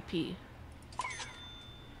 ASAP.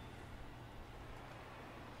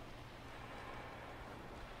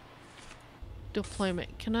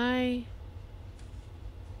 Deployment. Can I...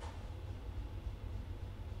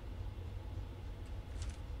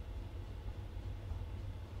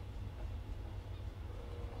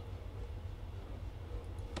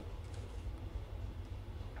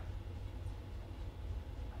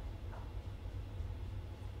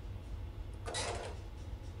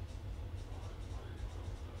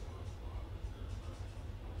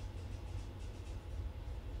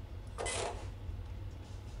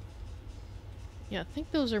 Yeah, I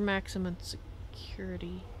think those are maximum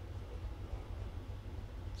security.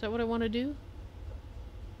 Is that what I want to do?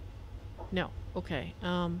 No. Okay.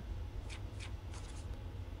 Okay,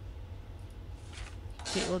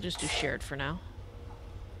 we'll just do shared for now.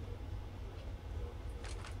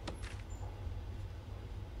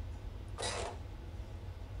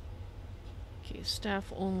 Okay,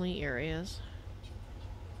 staff only areas.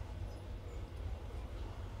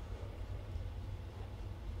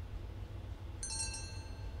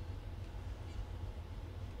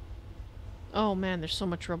 Oh man, there's so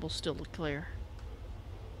much rubble still to clear.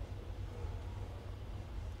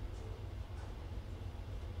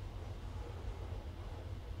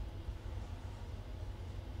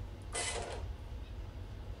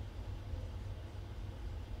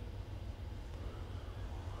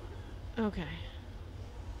 Okay.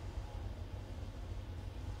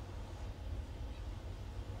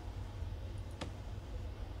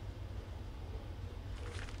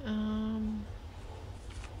 Um...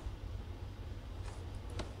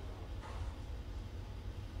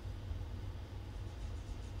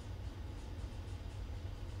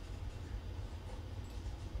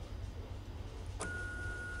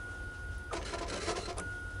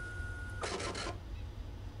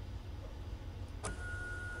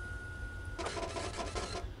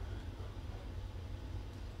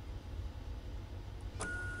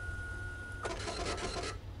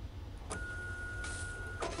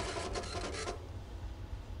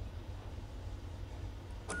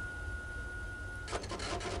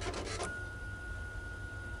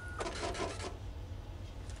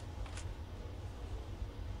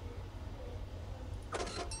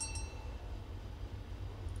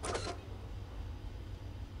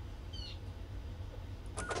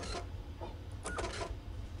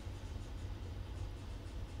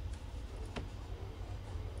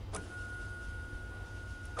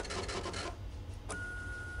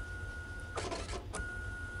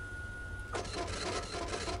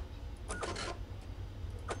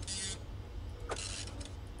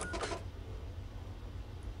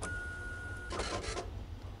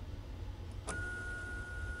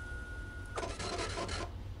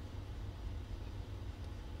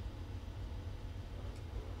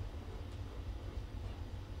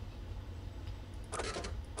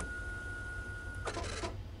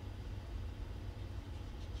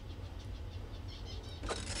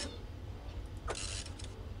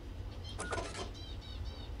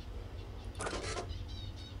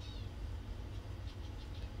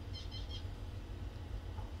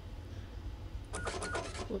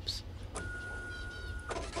 Whoops.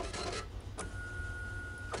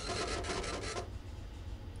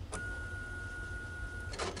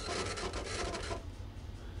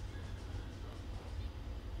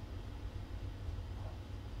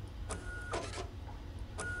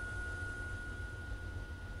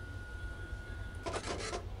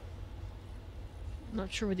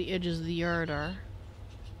 Not sure where the edges of the yard are.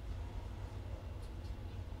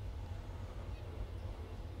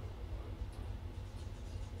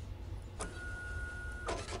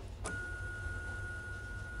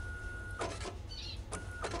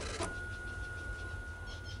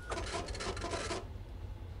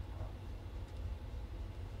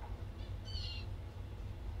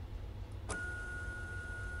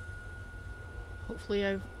 Hopefully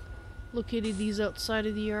I've located these outside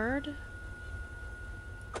of the yard.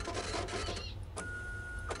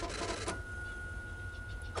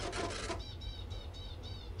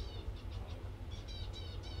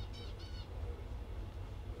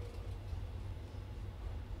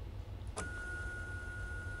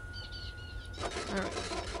 Alright,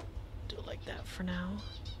 do it like that for now.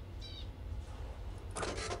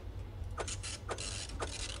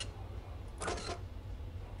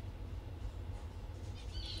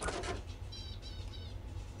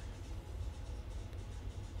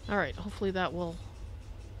 Alright, hopefully that will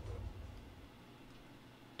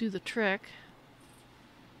do the trick.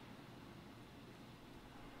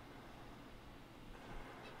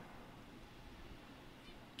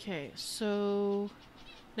 Okay, so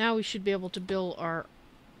now we should be able to build our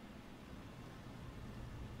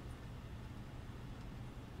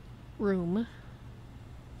room.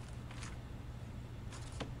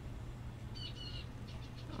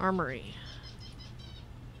 Armory.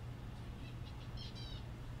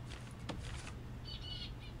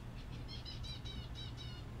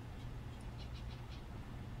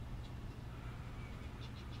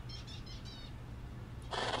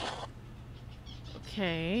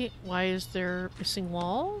 Okay, why is there missing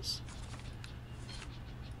walls?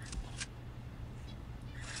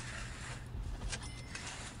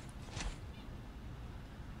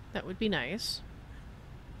 That would be nice.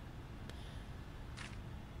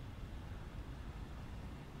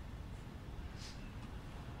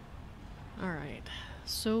 Alright,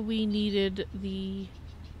 so we needed the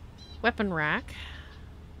weapon rack.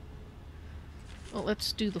 Well,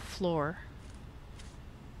 let's do the floor.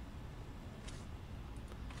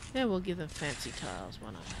 Yeah, we'll give them fancy tiles,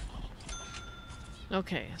 why not?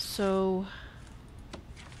 Okay, so...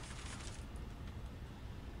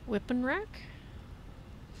 weapon rack?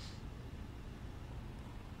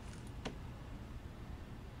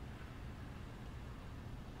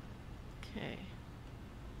 Okay.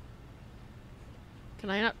 Can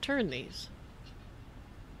I not turn these?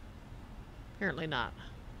 Apparently not.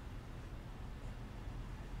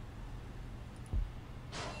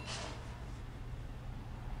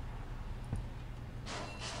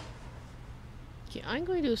 Okay, I'm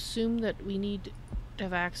going to assume that we need to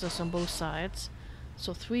have access on both sides.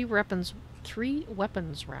 So three weapons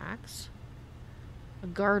racks, a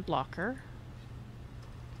guard locker,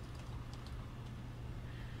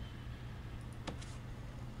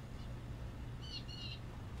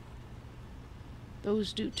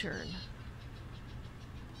 those do turn.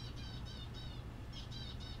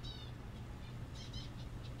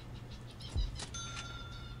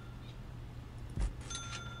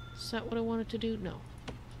 Is that what I wanted to do? No.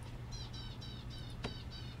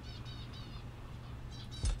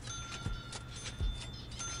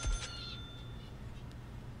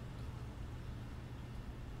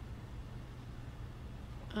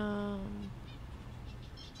 I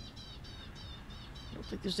don't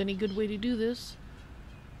think there's any good way to do this.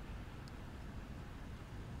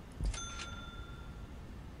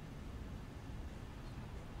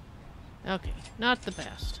 Okay, not the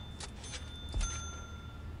best.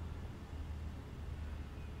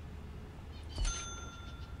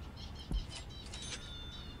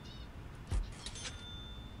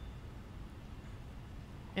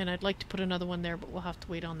 And I'd like to put another one there, but we'll have to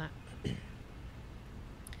wait on that.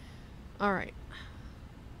 Alright.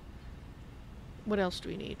 What else do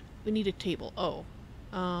we need? We need a table. Oh.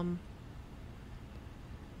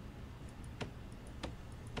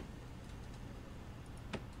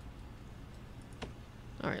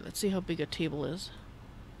 Alright, let's see how big a table is.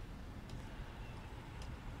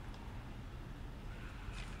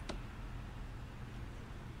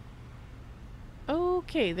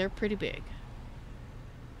 Okay, they're pretty big.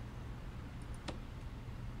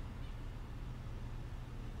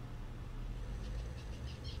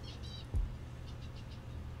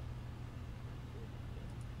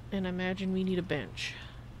 And I imagine we need a bench.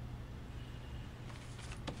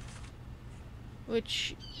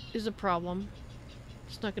 Which is a problem.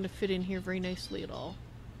 It's not going to fit in here very nicely at all.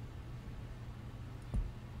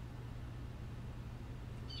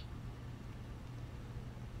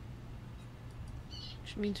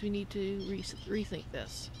 Which means we need to rethink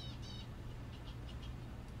this.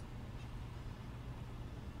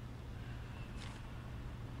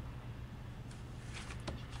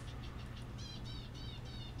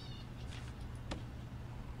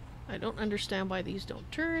 I don't understand why these don't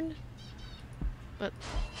turn, but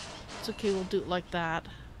it's okay, we'll do it like that.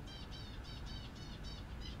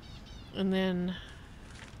 And then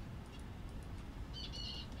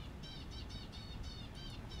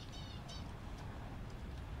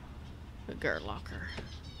the guard locker.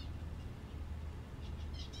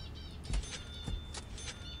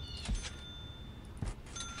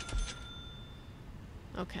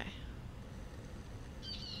 Okay.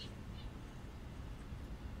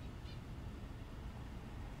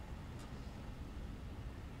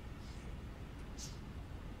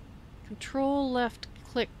 Control left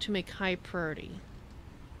click to make high priority.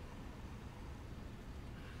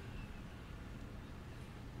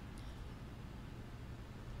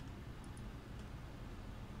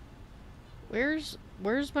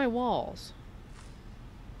 Where's my walls?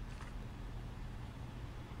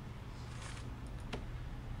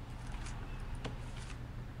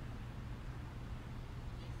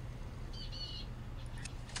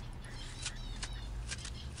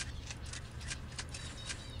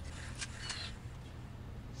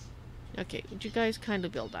 Okay, would you guys kindly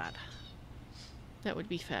build that? That would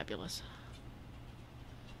be fabulous.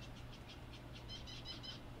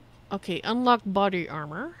 Okay, unlock body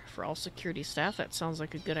armor for all security staff. That sounds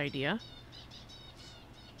like a good idea.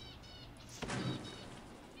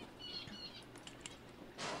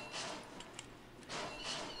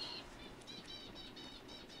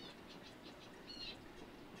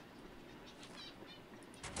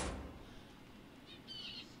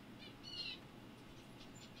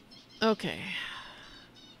 Okay.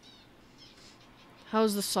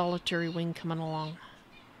 How's the solitary wing coming along?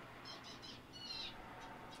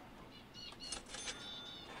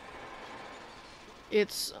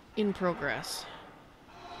 It's in progress.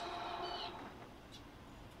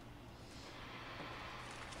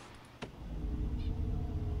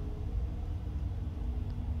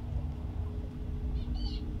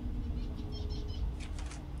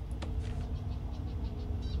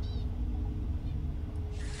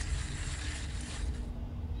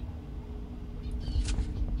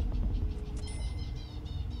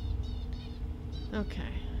 Okay.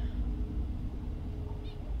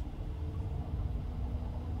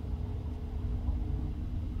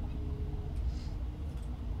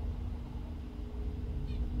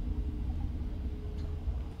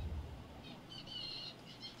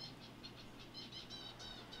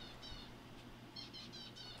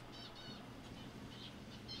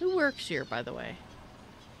 works here, by the way?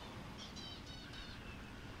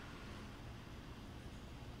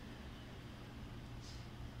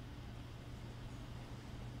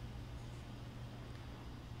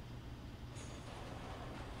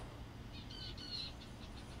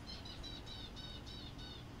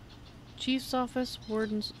 Chief's office,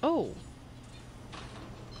 warden's... Oh!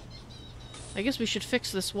 I guess we should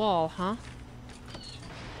fix this wall, huh?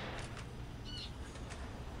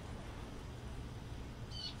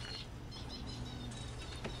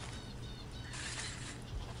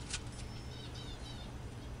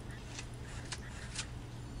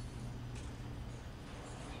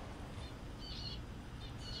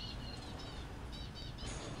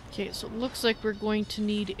 Okay, so it looks like we're going to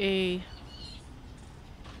need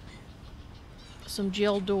some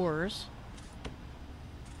jail doors.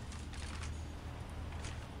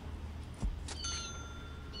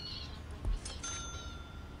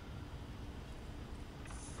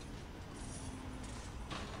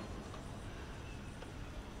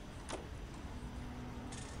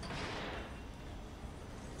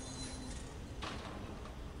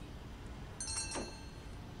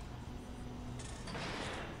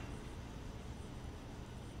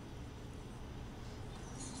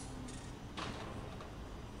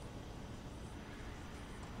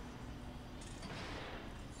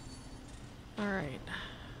 Alright.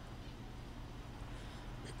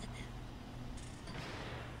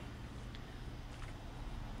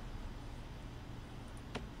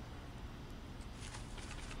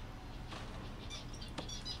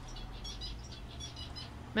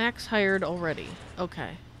 Max hired already.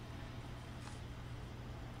 Okay.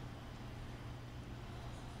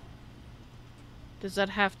 Does that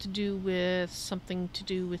have to do with something to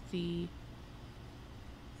do with the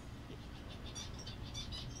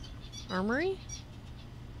armory?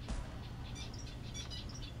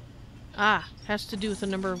 Ah, has to do with the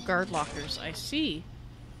number of guard lockers. I see.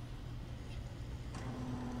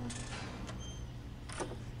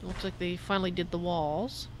 Looks like they finally did the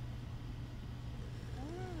walls.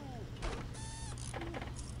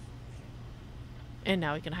 And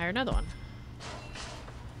now we can hire another one.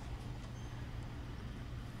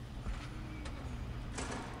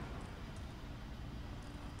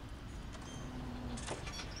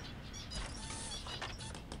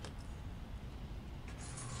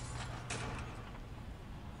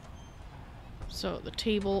 So the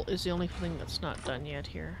table is the only thing that's not done yet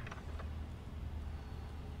here.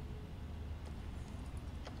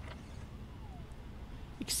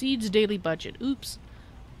 Exceeds daily budget. Oops.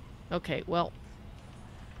 Okay, well.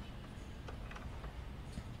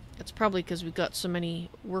 That's probably because we've got so many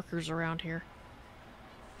workers around here.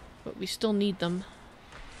 But we still need them.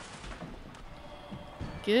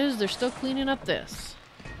 Because they're still cleaning up this.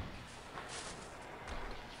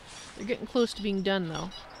 They're getting close to being done, though.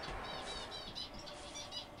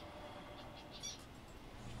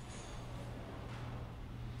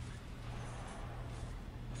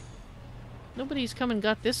 Nobody's come and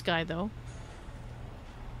got this guy, though.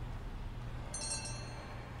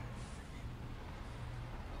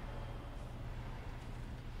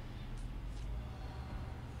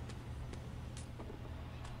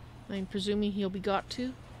 I'm presuming he'll be got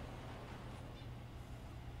to.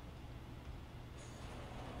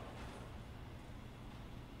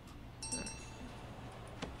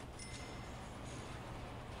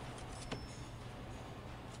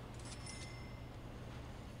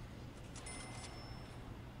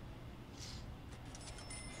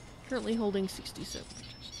 Currently holding 67.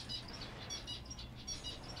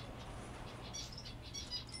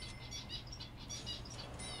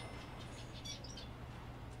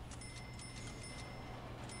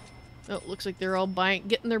 Oh, looks like they're all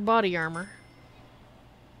getting their body armor.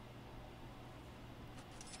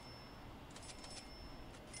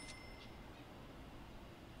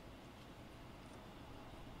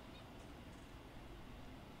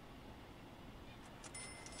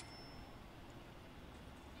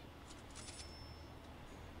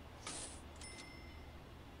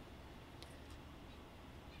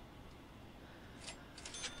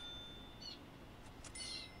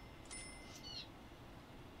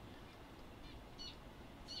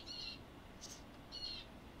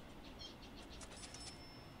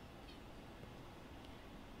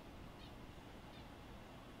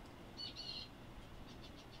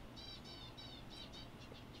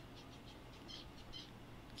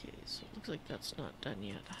 Looks like that's not done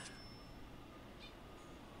yet.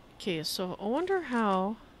 Okay, so I wonder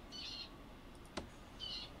how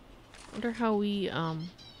we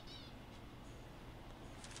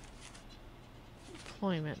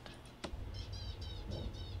employment.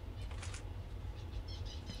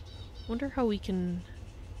 Wonder how we can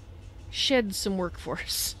shed some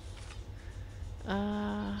workforce.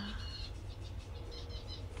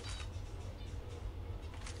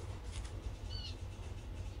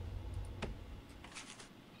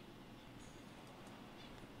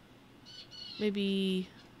 Maybe...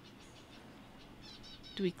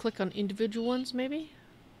 Do we click on individual ones, maybe?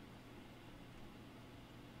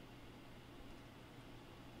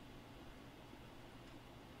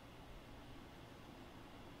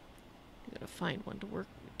 Gotta find one to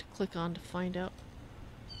click on to find out.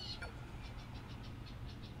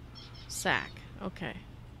 Sack. Okay.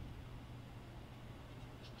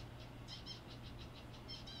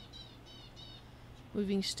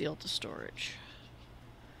 Moving steel to storage.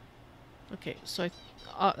 Okay, so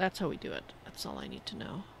that's how we do it. That's all I need to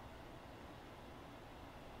know.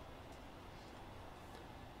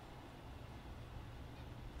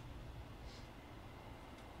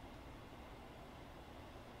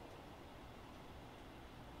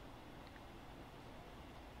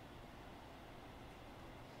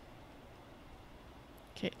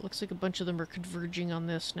 Okay, it looks like a bunch of them are converging on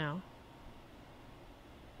this now.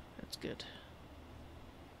 That's good.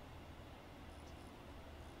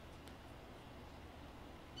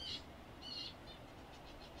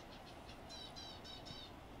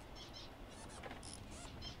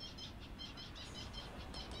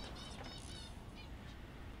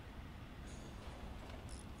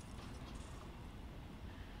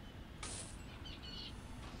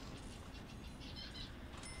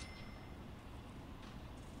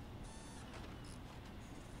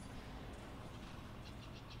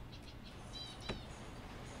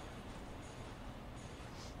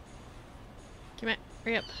 Come on,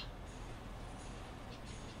 hurry up.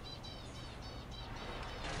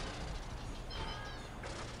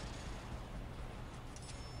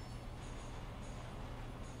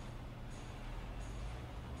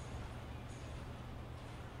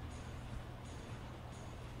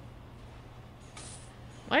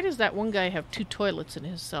 Why does that one guy have 2 toilets in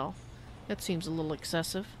his cell? That seems a little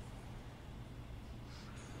excessive.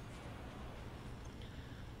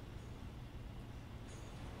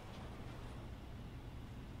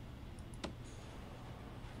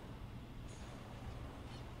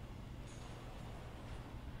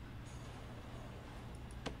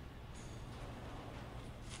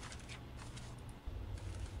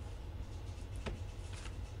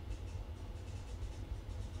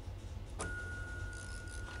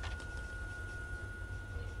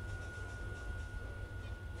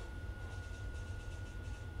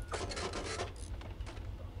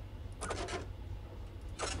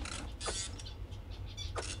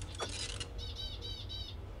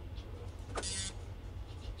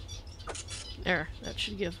 There, that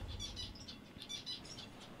should give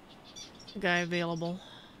a guy available.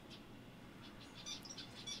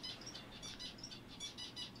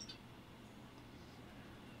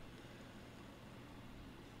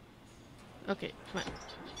 Okay, come on.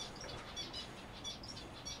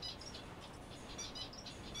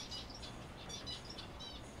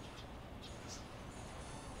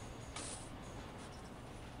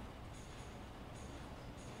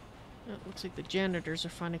 Oh, it looks like the janitors are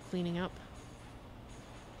finally cleaning up.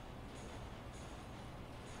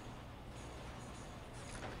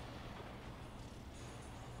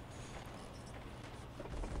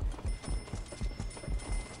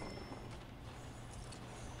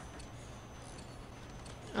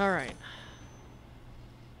 Alright.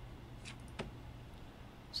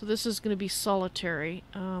 So this is going to be solitary,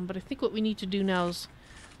 but I think what we need to do now is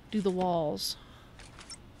do the walls.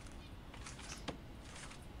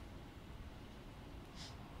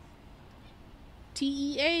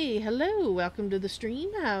 TEA, hello, welcome to the stream.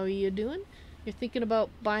 How are you doing? You're thinking about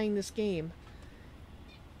buying this game.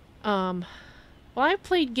 Well, I've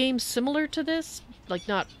played games similar to this, like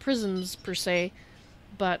not prisons per se,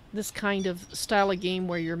 but this kind of style of game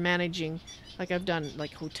where you're managing, like I've done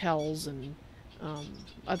like hotels and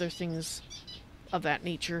other things of that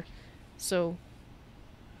nature. So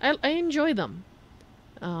I enjoy them.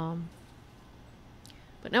 But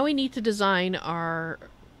now we need to design our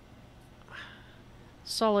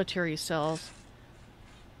solitary cells.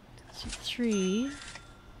 So 3,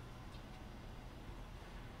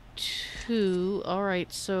 2,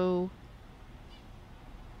 alright, so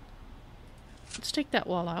let's take that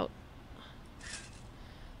wall out.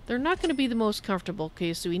 They're not going to be the most comfortable.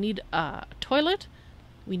 Okay, so we need a toilet,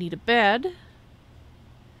 we need a bed,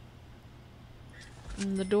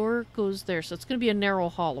 and the door goes there, so it's going to be a narrow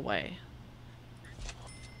hallway.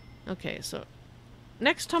 Okay, so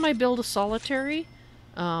next time I build a solitary,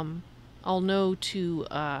 I'll know to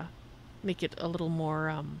make it a little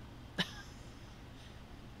more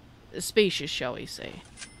spacious, shall we say.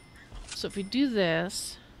 So if we do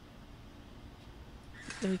this,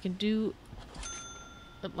 then we can do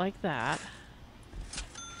it like that.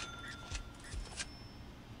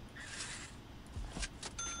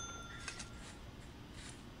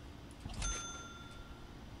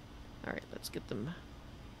 Alright, let's get them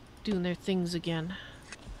doing their things again.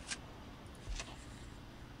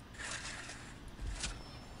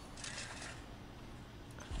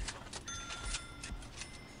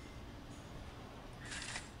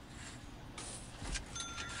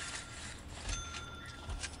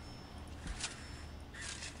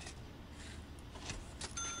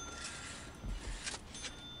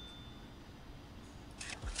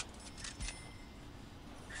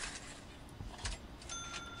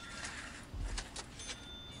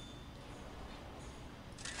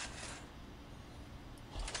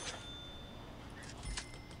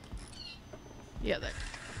 Yeah,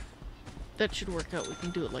 that should work out. We can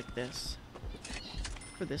do it like this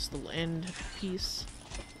for this little end piece.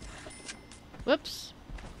 Whoops.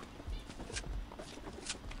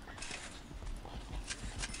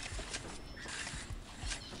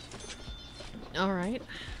 Alright.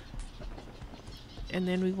 And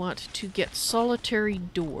then we want to get solitary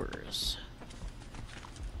doors.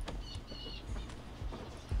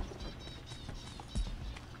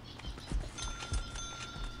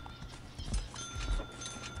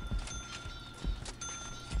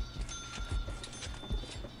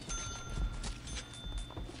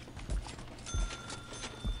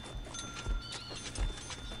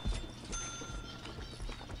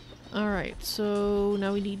 Alright, so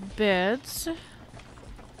now we need beds.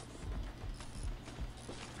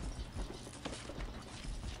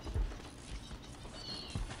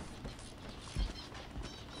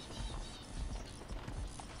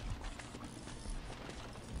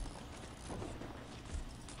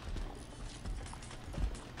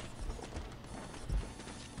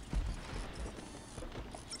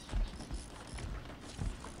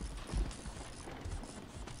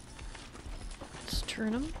 Let's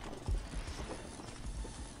turn them.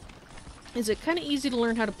 Is it kind of easy to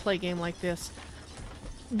learn how to play a game like this?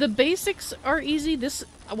 The basics are easy.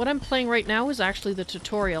 What I'm playing right now is actually the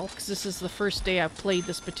tutorial, because this is the first day I've played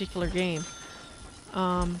this particular game.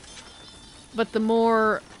 But the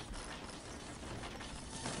more...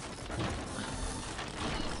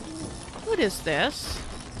 What is this?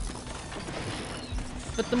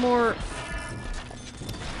 But the more...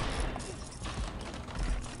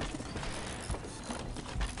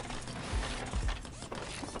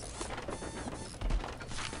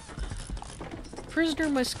 Prisoner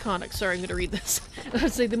misconduct. Sorry, I'm going to read this. I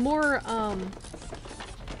would say the more,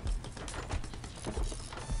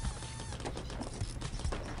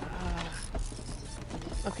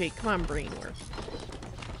 okay, come on, brain work.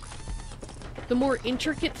 The more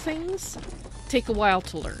intricate things take a while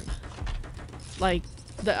to learn. Like,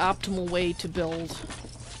 the optimal way to build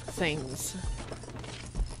things.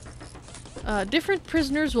 Different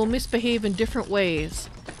prisoners will misbehave in different ways.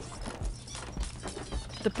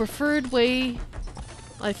 The preferred way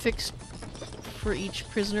I fixed for each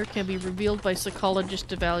prisoner can be revealed by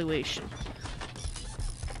psychologist evaluation.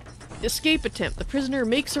 Escape attempt. The prisoner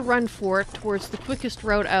makes a run for it towards the quickest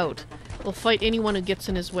route out. Will fight anyone who gets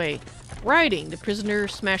in his way. Riding. The prisoner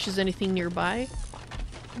smashes anything nearby.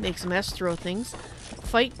 Makes a mess, throw things.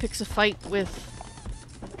 Fight. Picks a fight with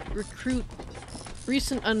recruit.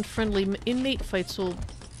 Recent unfriendly inmate. Fights will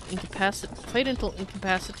fight until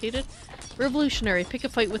incapacitated. Revolutionary. Pick a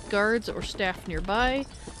fight with guards or staff nearby.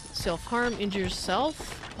 Self-harm. Injures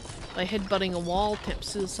self by headbutting a wall. Attempt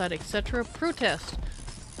suicide, etc. Protest.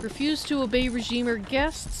 Refuse to obey regime or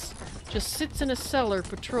guests. Just sits in a cell or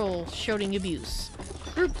patrol, shouting abuse.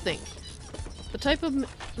 Groupthink. The type of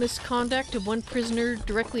misconduct of one prisoner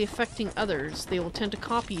directly affecting others. They will tend to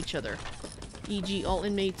copy each other. E.g., all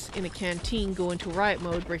inmates in a canteen go into riot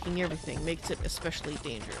mode, breaking everything. Makes it especially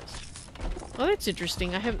dangerous. Oh, that's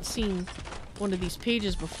interesting. I haven't seen one of these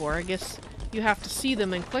pages before. I guess you have to see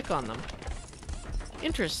them and click on them.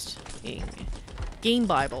 Interesting. Game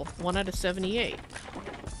Bible, 1 out of 78.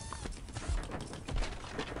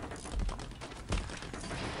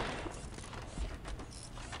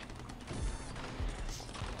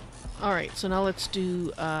 Alright, so now let's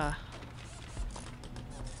do the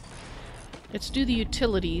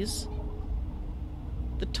utilities.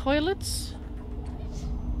 The toilets.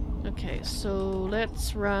 Okay, so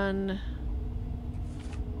let's run...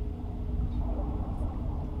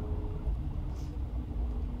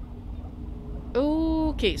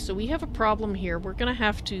 Okay, so we have a problem here. We're gonna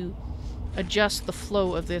have to adjust the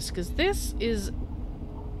flow of this, because this is...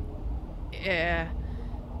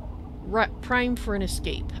 prime for an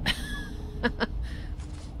escape.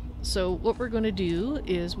 So what we're going to do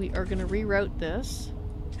is we are going to reroute this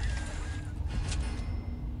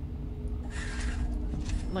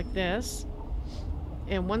like this,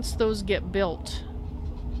 and once those get built,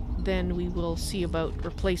 then we will see about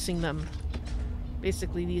replacing them.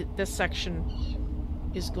 Basically, this section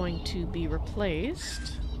is going to be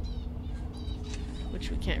replaced,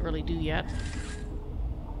 which we can't really do yet.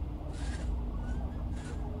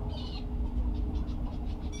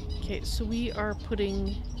 Okay, so we are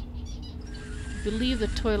putting... I believe the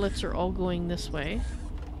toilets are all going this way.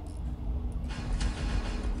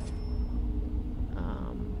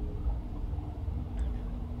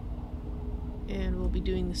 And we'll be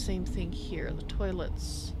doing the same thing here. The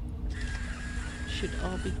toilets should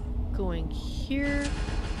all be going here,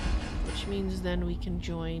 which means then we can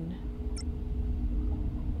join...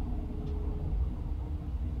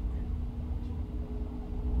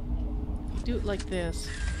 do it like this,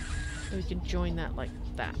 and we can join that like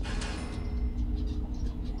that.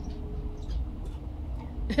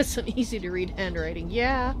 It's an easy to read handwriting,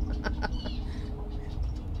 yeah!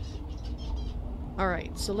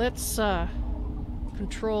 Alright, so let's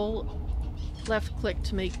control left click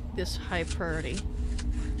to make this high priority.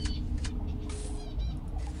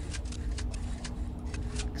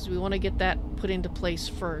 Because we want to get that put into place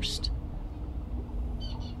first.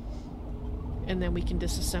 And then we can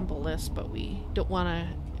disassemble this, but we don't want to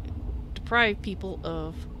deprive people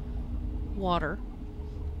of water.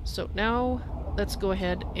 So now let's go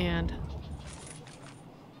ahead and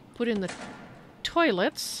put in the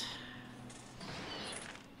toilets.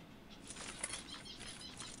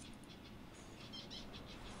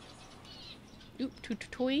 Oop,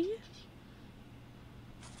 toy.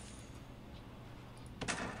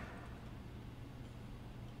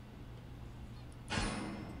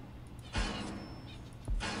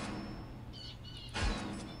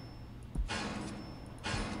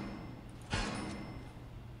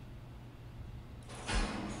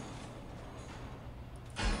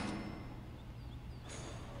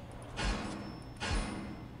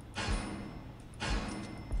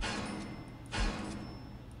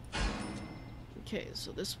 Okay,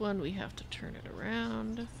 so this one we have to turn it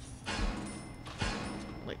around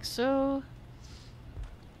like so.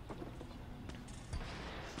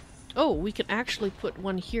 Oh, we can actually put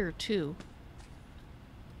one here too.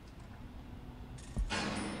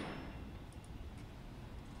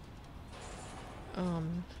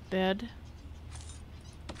 Bed.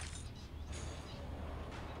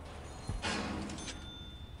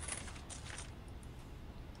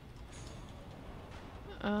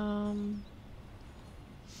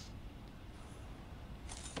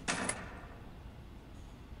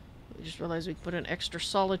 I just realized we put an extra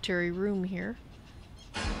solitary room here.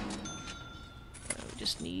 We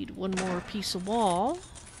just need one more piece of wall.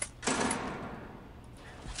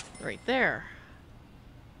 Right there.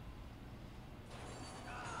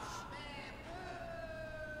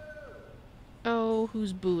 Oh,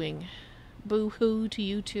 who's booing? Boo-hoo to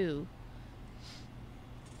you too.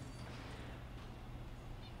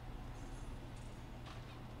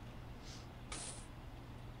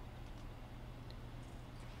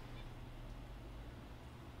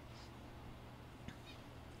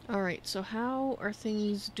 Alright, so how are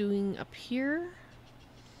things doing up here?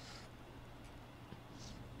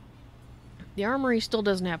 The armory still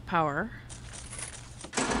doesn't have power.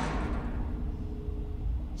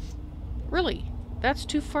 Really? That's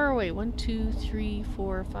too far away. 1, 2, 3,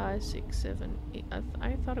 4, 5, 6, 7, 8.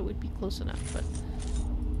 I thought it would be close enough, but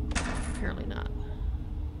apparently not.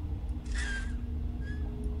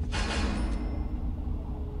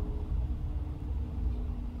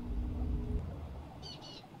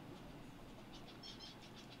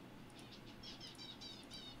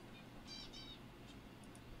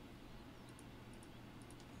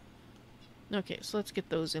 Okay, so let's get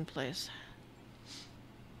those in place.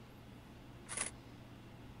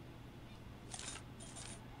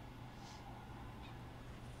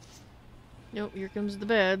 Nope, here comes the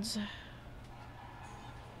beds.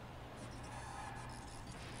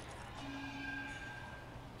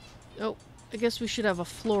 Oh, I guess we should have a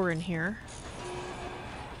floor in here.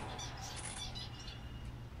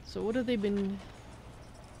 So what have they been...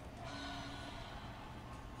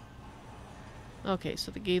 Okay,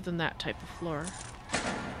 so they gave them that type of floor.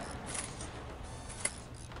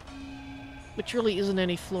 Which really isn't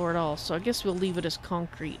any floor at all, so I guess we'll leave it as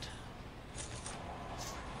concrete.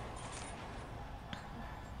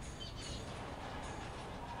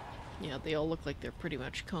 Yeah, they all look like they're pretty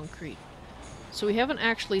much concrete. So we haven't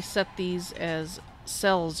actually set these as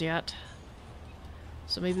cells yet.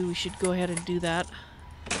 So maybe we should go ahead and do that.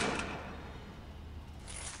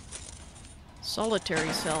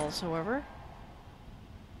 solitary cells, however.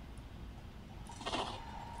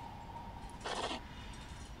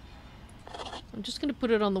 I'm just going to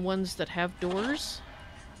put it on the ones that have doors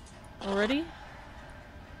already.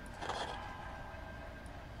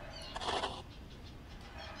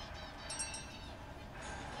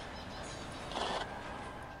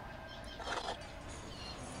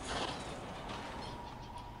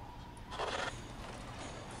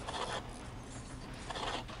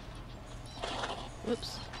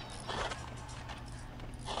 Whoops.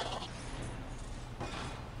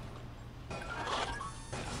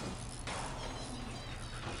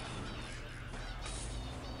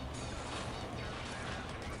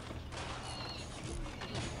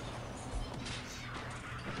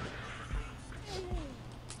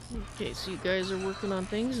 Okay, so you guys are working on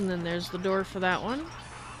things, and then there's the door for that one.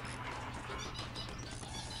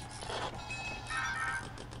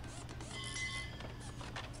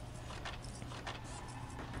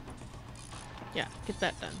 Yeah, get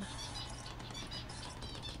that done.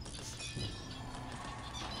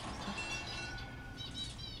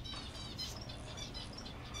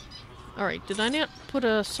 Alright, did I not put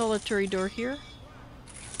a solitary door here?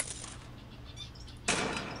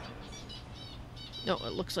 No,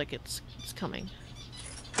 it looks like it's coming.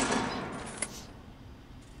 It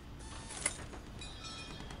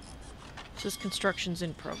says construction's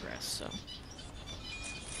in progress, so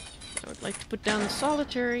I would like to put down the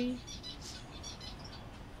solitary.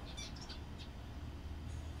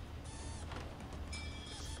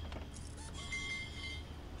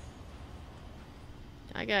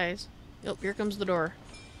 Hi guys. Oh, here comes the door.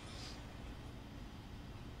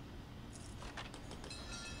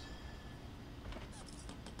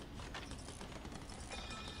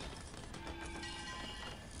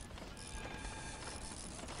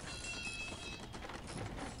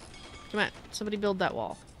 Come on, somebody build that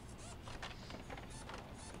wall.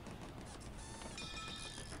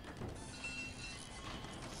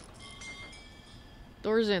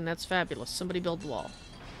 Doors in, that's fabulous. Somebody build the wall.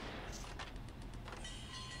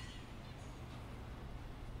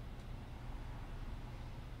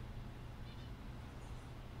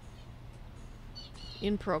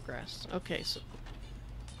 In progress. Okay, so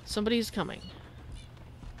somebody's coming.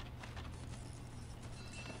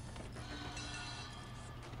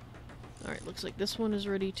 Alright, looks like this one is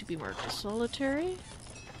ready to be marked as solitary.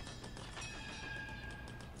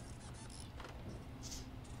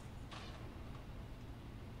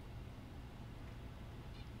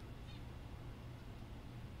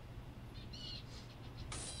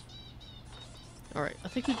 Alright, I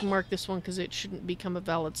think we can mark this one because it shouldn't become a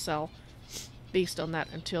valid cell based on that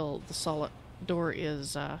until the solid door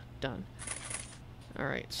is done.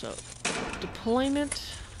 Alright, so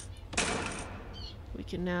deployment.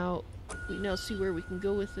 We now see where we can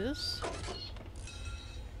go with this.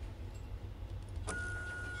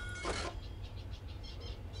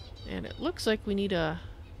 And it looks like we need a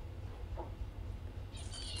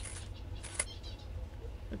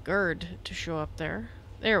guard to show up there.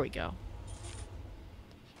 There we go.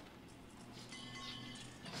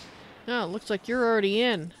 Oh, looks like you're already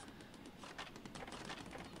in.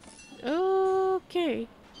 Okay.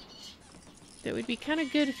 That would be kind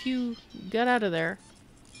of good if you got out of there.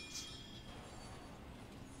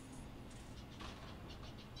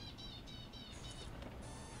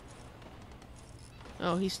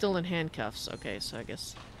 Oh, he's still in handcuffs. Okay, so I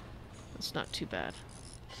guess that's not too bad.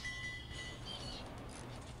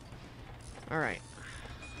 Alright.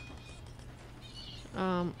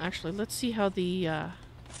 Actually, let's see how the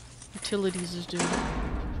utilities is doing.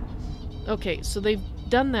 Okay, so they've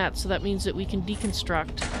done that, so that means that we can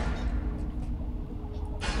deconstruct.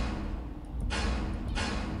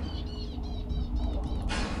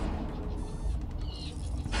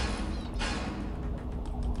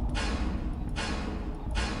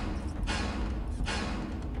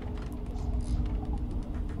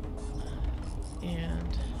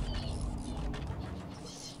 And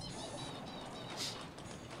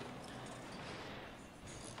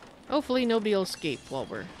hopefully nobody will escape while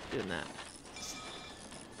we're doing that.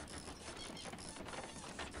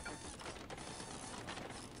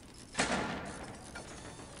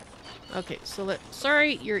 Okay, so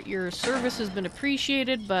sorry, your service has been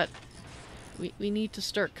appreciated, but we need to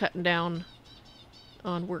start cutting down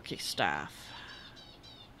on working staff.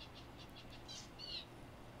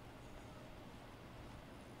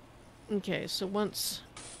 Okay, so once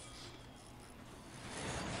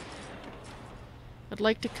I'd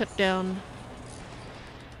like to cut down.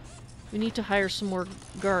 We need to hire some more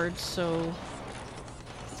guards, so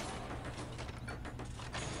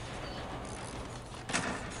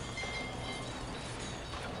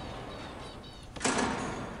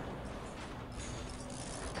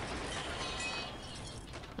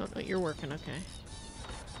You're working, okay.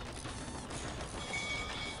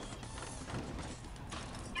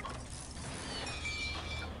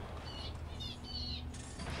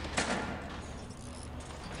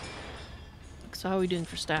 So how are we doing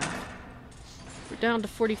for staff? We're down to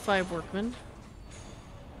 45 workmen.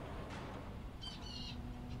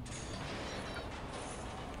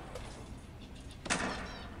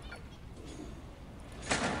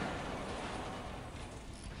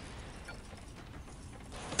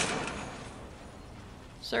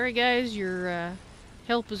 Sorry guys, your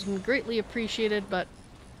help has been greatly appreciated, but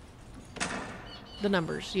the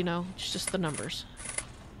numbers, you know, it's just the numbers.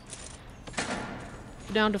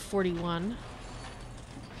 We're down to 41.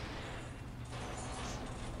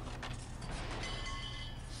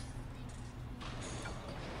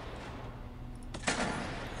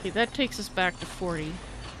 Okay, that takes us back to 40.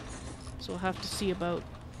 So we'll have to see about...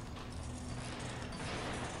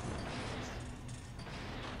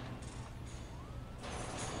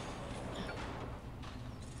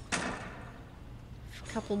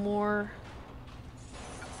 a couple more.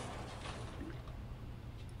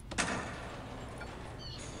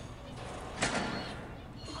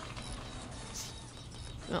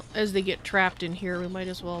 Well, as they get trapped in here, we might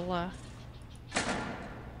as well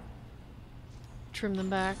trim them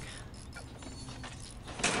back.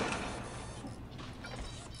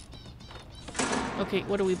 Okay,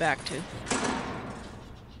 what are we back to?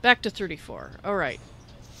 Back to 34. Alright.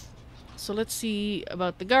 So let's see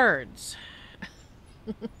about the guards.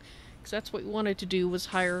 Because that's what we wanted to do, was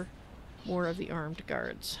hire more of the armed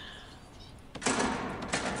guards.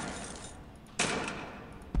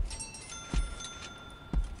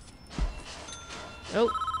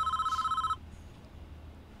 Oh.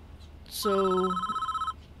 So,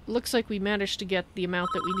 looks like we managed to get the amount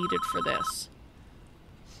that we needed for this.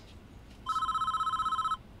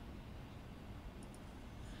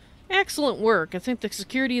 Excellent work. I think the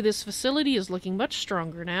security of this facility is looking much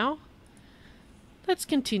stronger now. Let's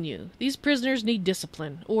continue. These prisoners need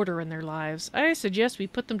discipline, order in their lives. I suggest we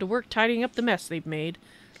put them to work tidying up the mess they've made.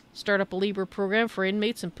 Start up a labor program for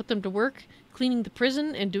inmates and put them to work cleaning the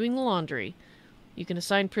prison and doing the laundry. You can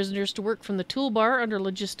assign prisoners to work from the toolbar under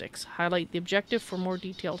logistics. Highlight the objective for more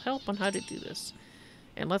detailed help on how to do this.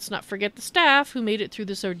 And let's not forget the staff who made it through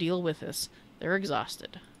this ordeal with us. They're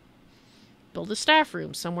exhausted. Build a staff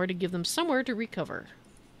room, somewhere to give them somewhere to recover.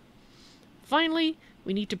 Finally,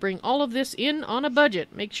 we need to bring all of this in on a budget.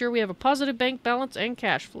 Make sure we have a positive bank balance and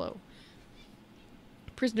cash flow.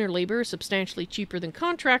 Prisoner labor is substantially cheaper than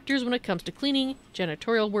contractors when it comes to cleaning,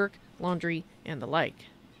 janitorial work, laundry, and the like.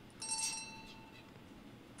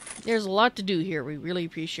 There's a lot to do here. We really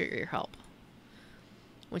appreciate your help.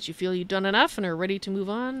 Once you feel you've done enough and are ready to move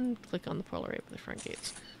on, click on the Polaroid with the front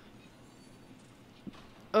gates.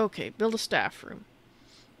 Okay, build a staff room.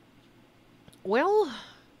 Well...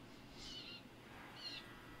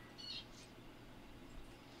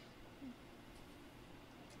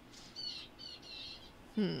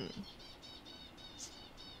 I'm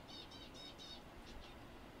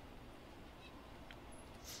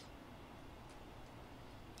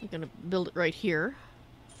gonna build it right here.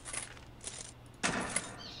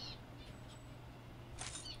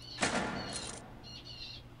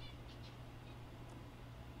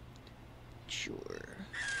 Sure.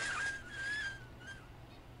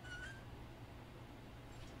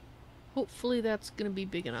 Hopefully that's gonna be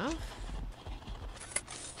big enough.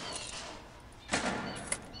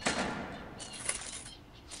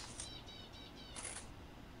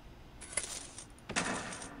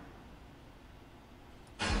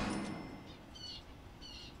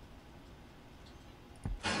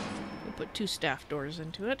 Put 2 staff doors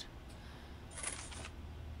into it.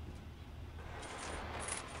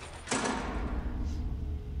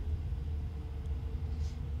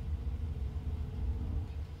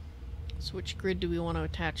 So which grid do we want to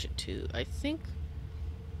attach it to? I think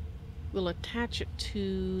we'll attach it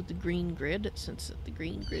to the green grid, since the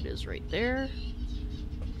green grid is right there.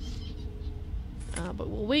 But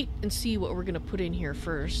we'll wait and see what we're going to put in here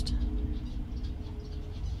first.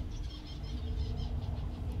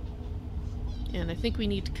 And I think we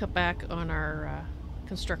need to cut back on our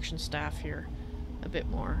construction staff here a bit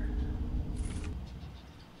more.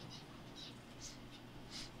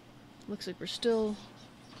 Looks like we're still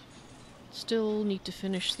need to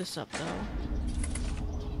finish this up though.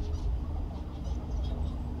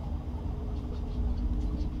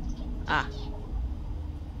 Ah.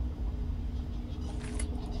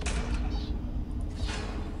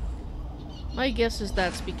 My guess is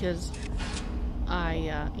that's because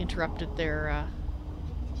I interrupted their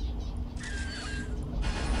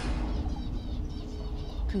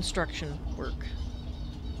construction work.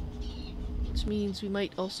 Which means we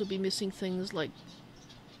might also be missing things like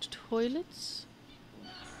toilets.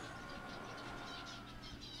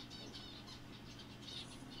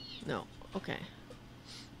 No, okay.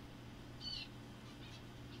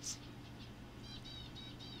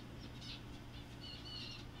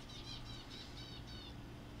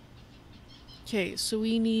 Okay, so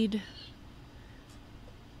we need...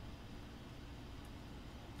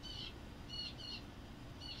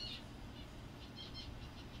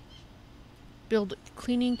 build a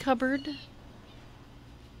cleaning cupboard.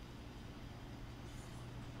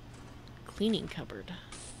 Cleaning cupboard.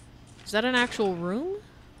 Is that an actual room?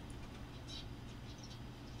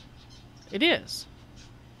 It is.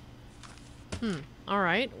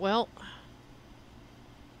 Alright, well...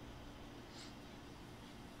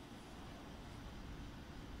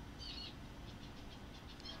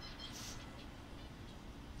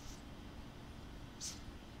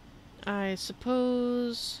 I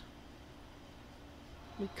suppose...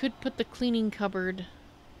 we could put the cleaning cupboard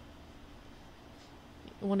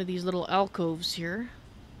in one of these little alcoves here.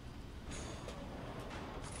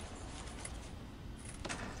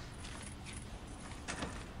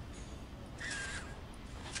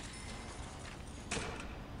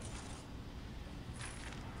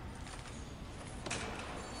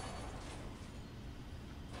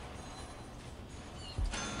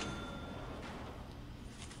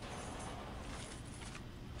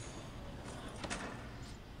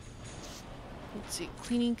 Let's see,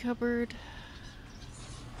 cleaning cupboard.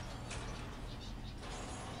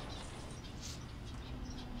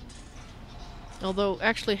 Although,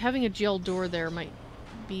 actually, having a gel door there might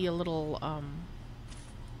be a little,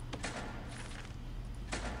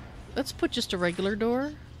 let's put just a regular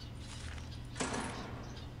door.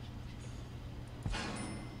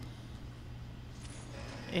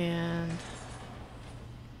 And...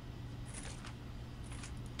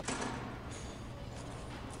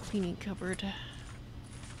 cleaning cupboard.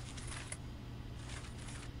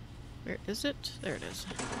 Where is it? There it is.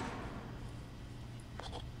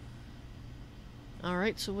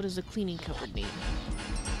 Alright, so what does the cleaning cupboard need?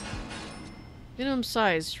 Minimum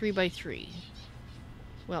size, 3 by 3.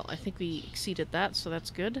 Well, I think we exceeded that, so that's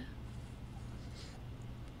good.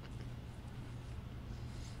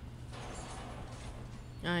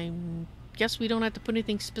 I guess we don't have to put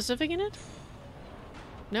anything specific in it?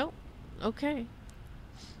 No? Okay.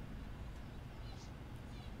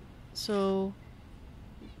 So,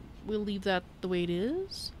 we'll leave that the way it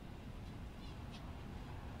is.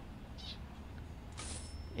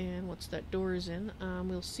 And what's that door is in?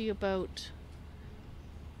 We'll see about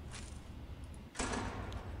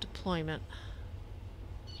deployment.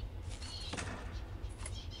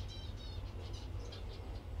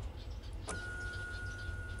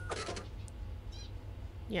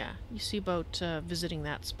 Yeah, you see about visiting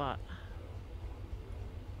that spot.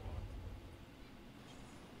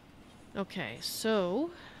 Okay, so...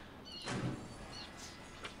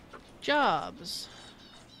 jobs.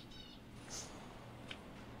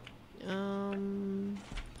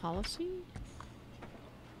 Policy?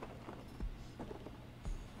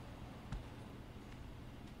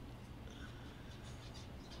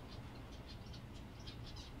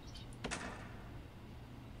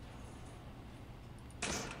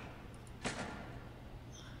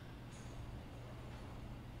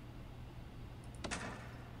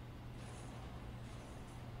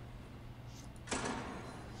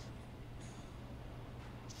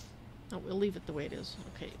 Oh, we'll leave it the way it is.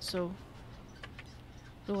 Okay, so...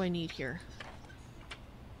 what do I need here?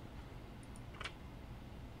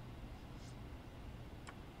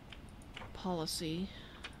 Policy.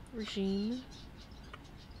 Regime.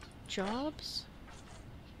 Jobs.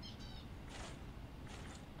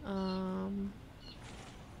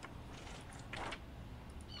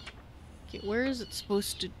 Okay, where is it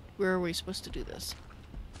supposed to... where are we supposed to do this?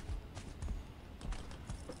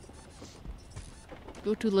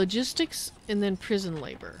 Go to logistics and then prison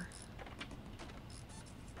labor.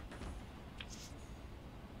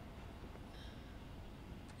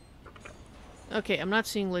 Okay, I'm not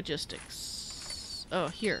seeing logistics. Oh,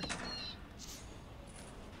 here.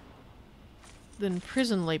 Then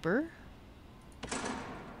prison labor.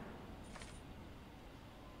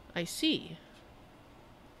 I see.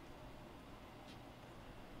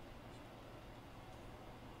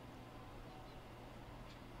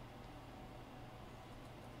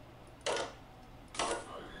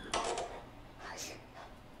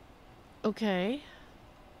 Okay.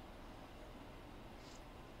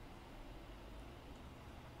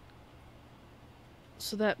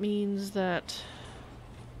 So that means that...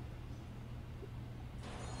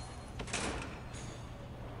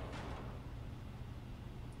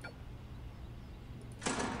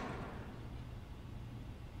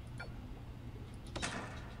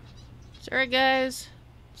 Sorry, guys.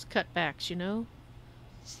 It's cutbacks, you know?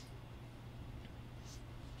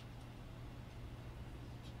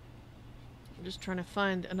 I'm just trying to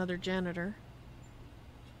find another janitor.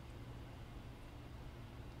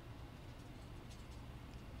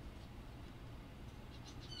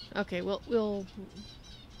 Okay, well, we'll...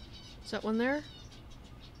 Is that one there?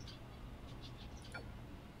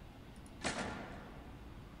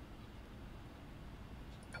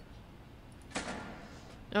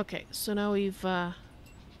 Okay, so now we've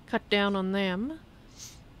cut down on them.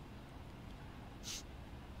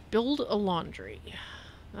 Build a laundry.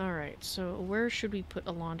 Alright, so where should we put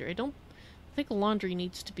a laundry? I think a laundry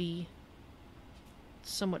needs to be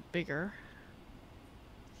somewhat bigger.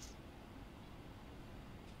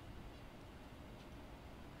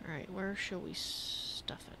 Alright, where shall we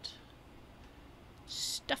stuff it?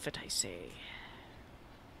 Stuff it, I say.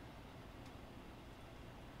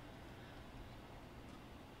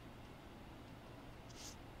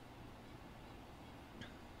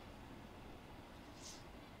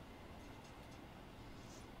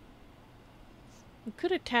 We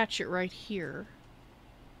could attach it right here.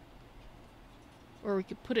 Or we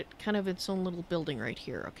could put it kind of in its own little building right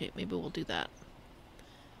here. Okay, maybe we'll do that.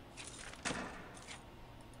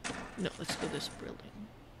 No, let's go this building.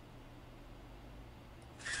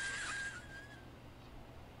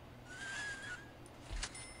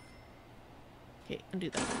 Okay, undo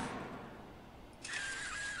that.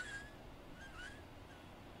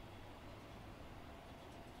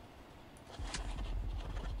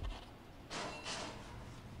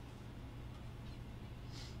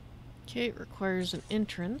 Okay, it requires an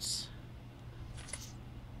entrance.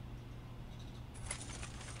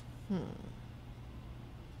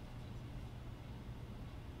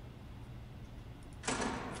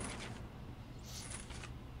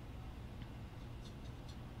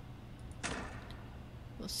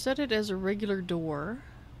 We'll set it as a regular door.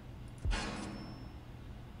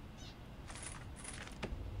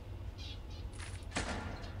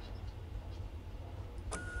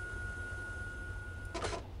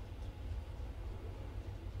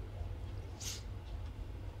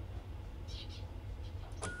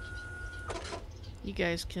 You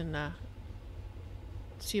guys can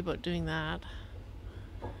see about doing that.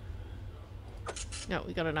 No,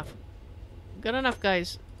 we got enough. We got enough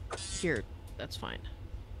guys here. That's fine.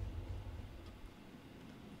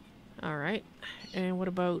 Alright. And what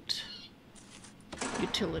about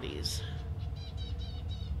utilities?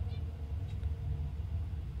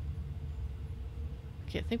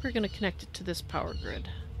 Okay, I think we're going to connect it to this power grid.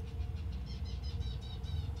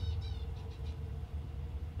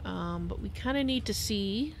 But we kind of need to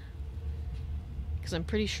see, because I'm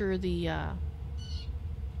pretty sure the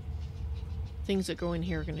things that go in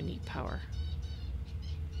here are going to need power.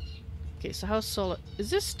 Okay, so how's solar? Is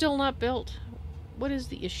this still not built? What is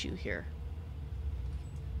the issue here?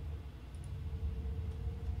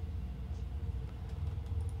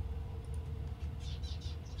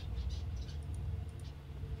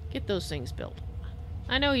 Get those things built.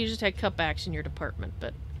 I know you just had cutbacks in your department,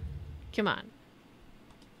 but come on.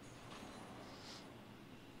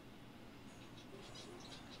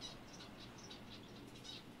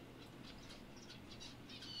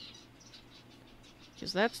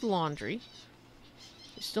 Because that's laundry.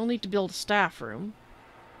 You still need to build a staff room.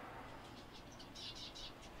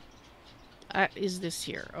 Is this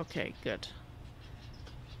here? Okay, good.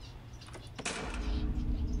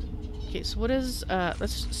 Okay, so what is...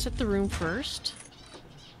 let's set the room first.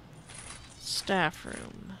 Staff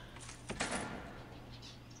room.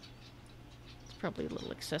 It's probably a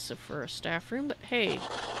little excessive for a staff room, but hey...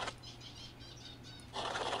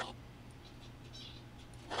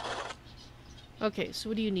 Okay, so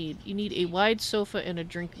what do you need? You need a wide sofa and a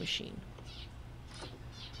drink machine.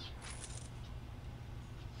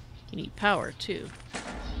 You need power, too.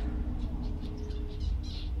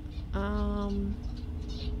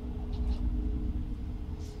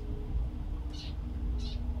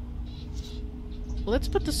 Let's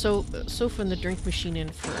put the sofa and the drink machine in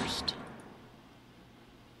first.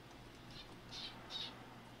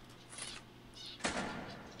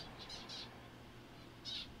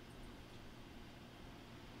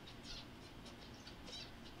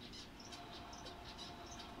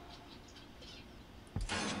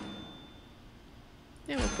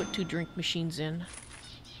 Then we'll put 2 drink machines in.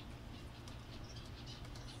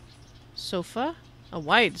 Sofa. A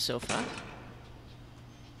wide sofa.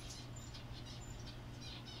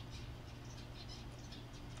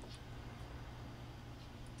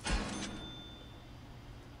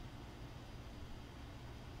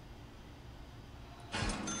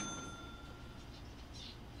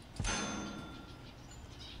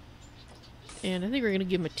 And I think we're going to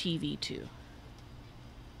give him a TV too.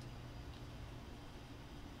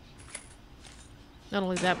 Not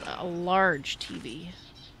only that, but a large TV.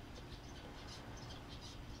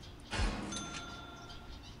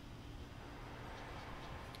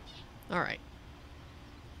 Alright.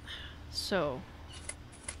 So.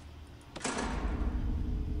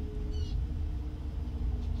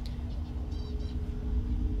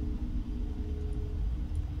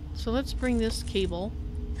 So let's bring this cable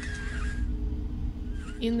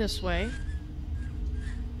in this way.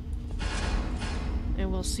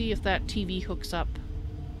 And we'll see if that TV hooks up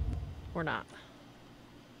or not.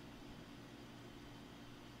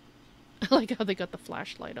 I like how they got the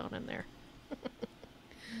flashlight on in there.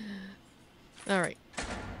 Alright.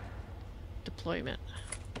 Deployment.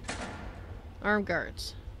 Armed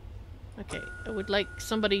guards. Okay, I would like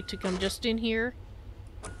somebody to come just in here.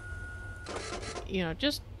 You know,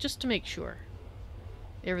 just to make sure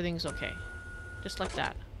everything's okay. Just like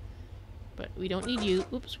that. But we don't need you.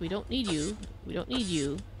 Oops, we don't need you. We don't need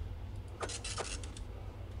you.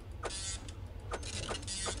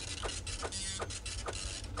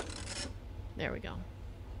 There we go.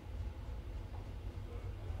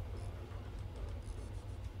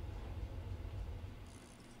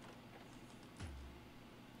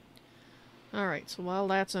 Alright, so while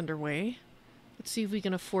that's underway, let's see if we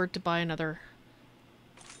can afford to buy another...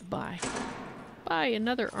 Buy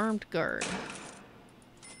another armed guard.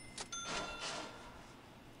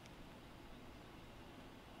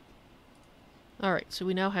 Alright, so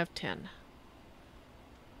we now have 10.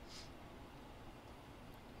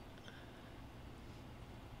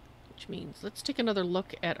 Which means let's take another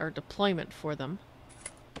look at our deployment for them.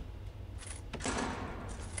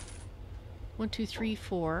 1, 2, 3,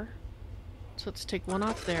 4. So let's take one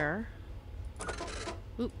off there.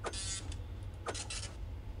 Oop.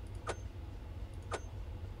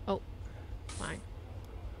 Oh, fine.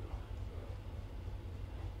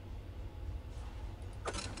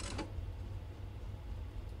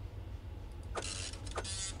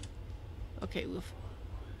 Okay, we've...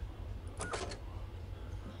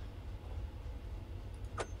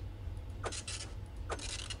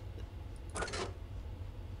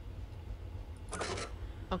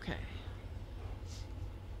 Okay.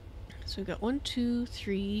 So we've got 1, 2,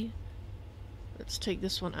 3. Let's take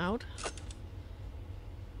this one out.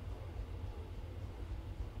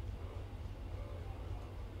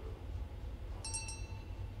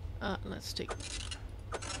 Let's take...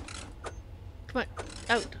 Come on,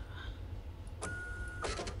 out!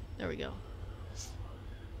 There we go.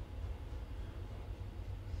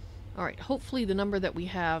 Alright, hopefully the number that we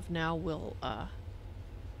have now will,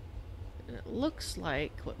 it looks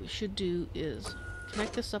like what we should do is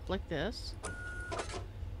connect this up like this.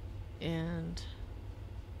 And...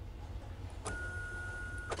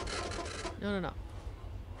 No.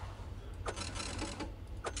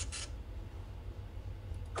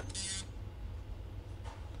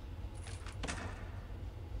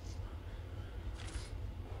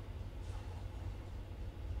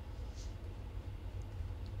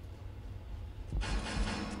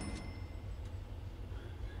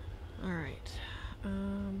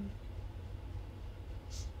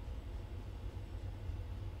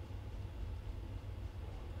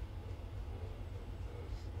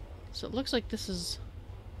 So it looks like this is...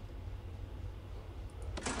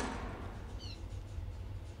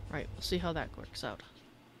 Right, we'll see how that works out.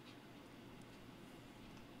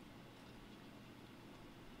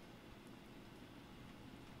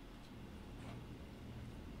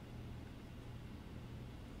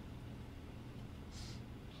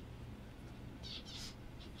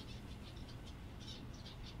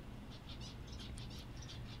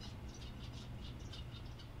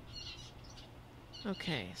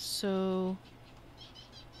 Okay, so...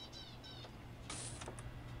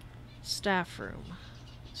 Staff room.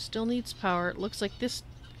 Still needs power. It looks like this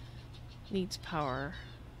needs power.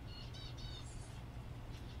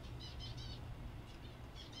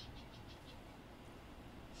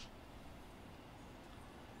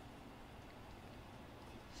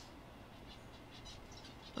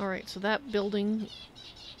 Alright, so that building...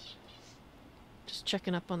 Just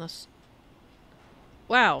checking up on this...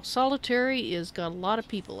 Wow, Solitary is got a lot of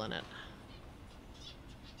people in it.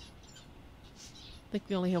 I think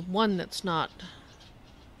we only have one that's not...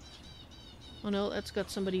 Oh no, that's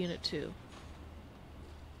got somebody in it too.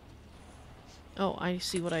 Oh, I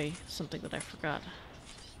see what I... something that I forgot.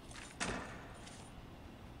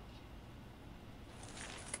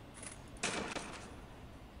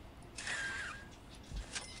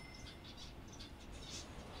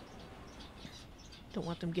 Don't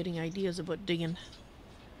want them getting ideas about digging.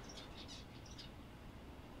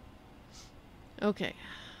 Okay.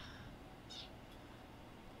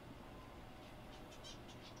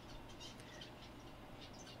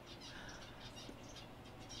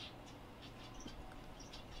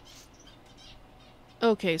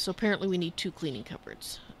 Okay, so apparently we need 2 cleaning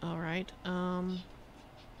cupboards. Alright,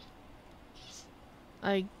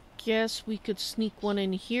 I guess we could sneak one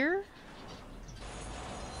in here.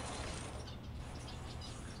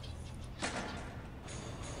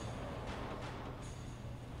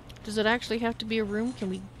 Does it actually have to be a room? Can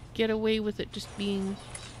we get away with it just being...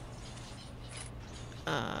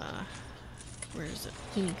 where is it?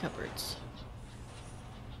 Cleaning cupboards.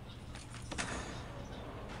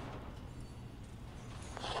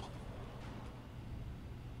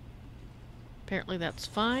 Apparently that's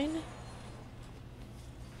fine.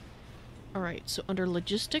 Alright, so under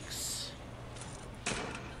logistics...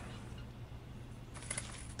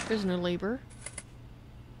 prisoner labor.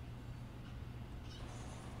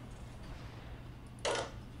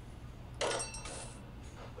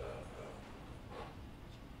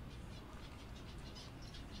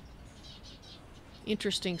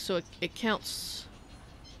 Interesting, so it counts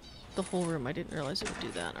the whole room. I didn't realize it would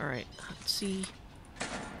do that. Alright, let's see.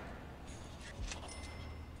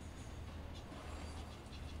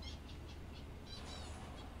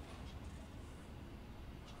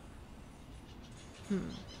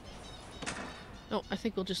 Oh, I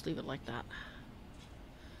think we'll just leave it like that.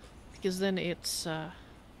 Because then it's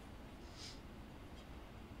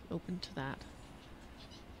open to that.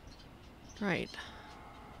 Right.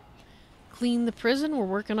 Clean the prison. We're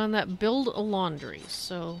working on that. Build a laundry.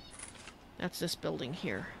 So that's this building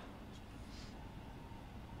here.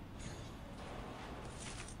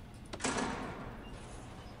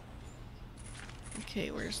 Okay,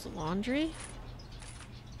 where's the laundry?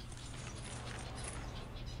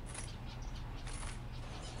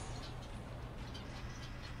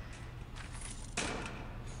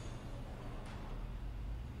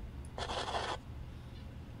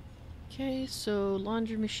 Okay, so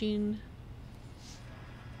laundry machine.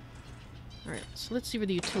 Alright, so let's see where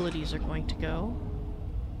the utilities are going to go.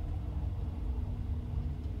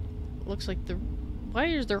 Looks like the... Why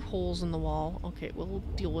is there holes in the wall? Okay, we'll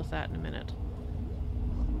deal with that in a minute.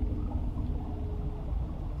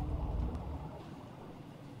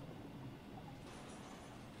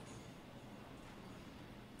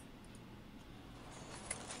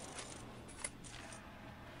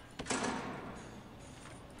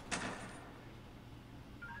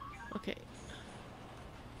 Okay.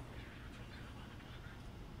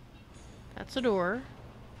 That's a door.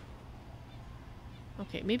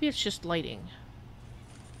 Okay, maybe it's just lighting.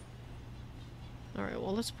 Alright,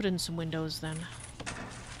 well, let's put in some windows then.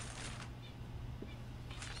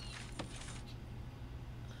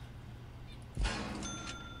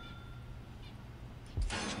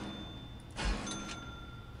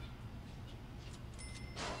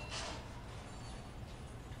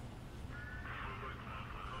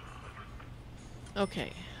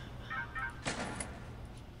 Okay.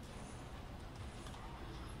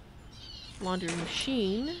 Laundry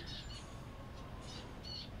machine.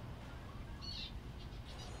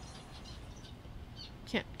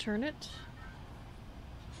 Can't turn it.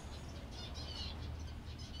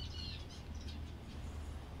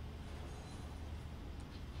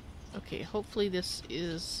 Okay, hopefully this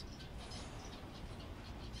is...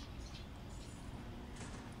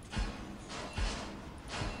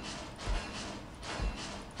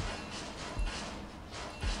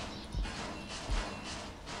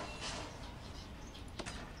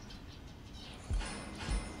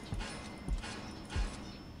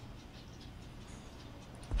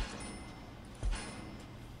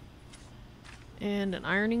 And an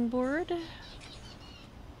ironing board.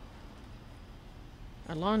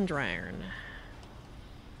 A laundry iron.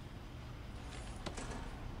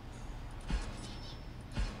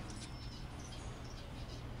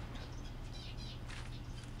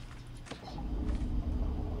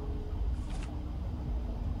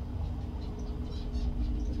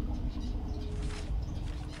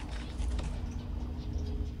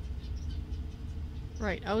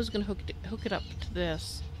 Right, I was gonna hook it up to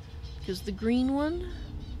this. Because the green one...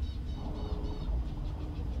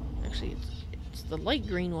 Actually, it's the light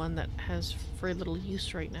green one that has very little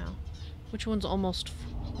use right now. Which one's almost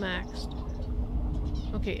maxed?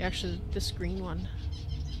 Okay, actually, this green one.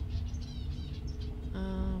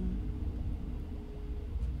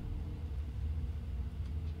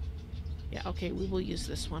 Yeah, okay, we will use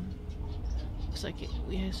this one. Looks like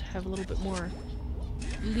we have a little bit more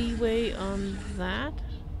leeway on that.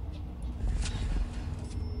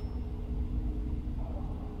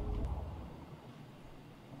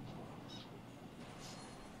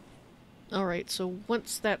 Alright, so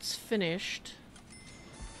once that's finished...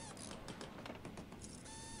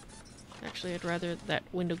 Actually, I'd rather that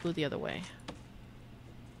window go the other way.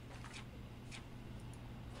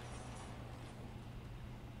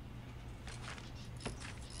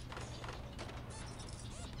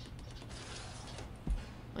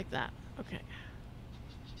 Like that. Okay.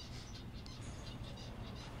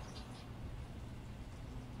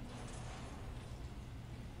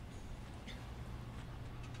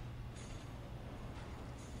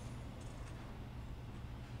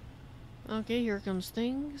 Okay, here comes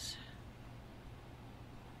things.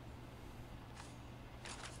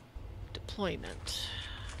 Deployment.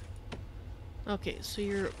 Okay, so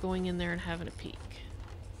you're going in there and having a peek.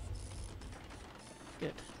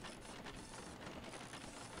 Good.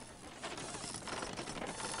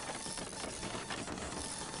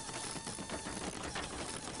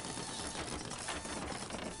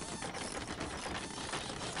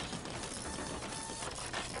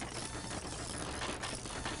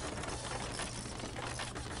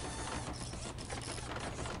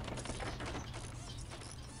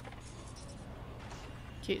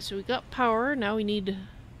 Okay, so we got power, now we need...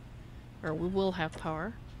 or we will have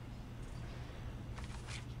power.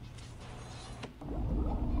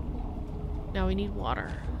 Now we need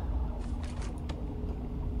water.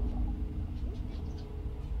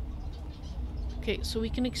 Okay, so we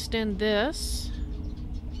can extend this.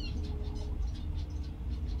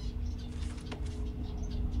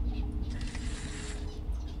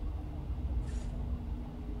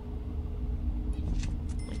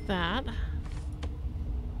 Like that.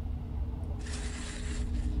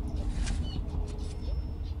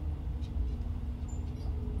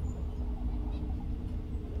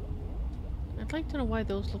 I'd like to know why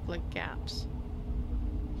those look like gaps.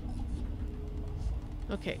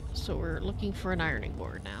 Okay, so we're looking for an ironing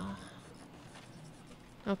board now.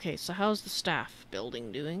 Okay, so how's the staff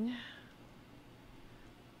building doing?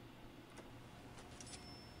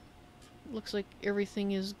 Looks like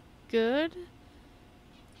everything is good.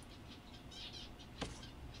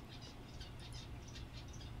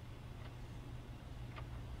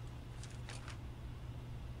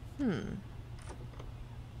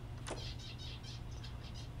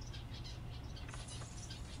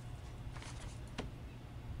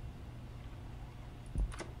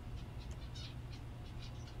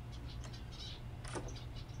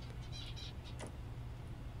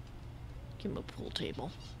 Give him a pool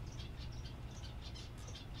table.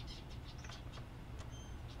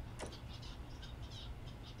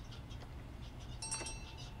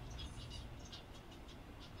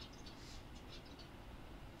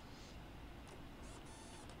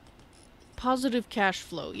 Positive cash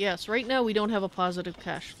flow. Yes, right now we don't have a positive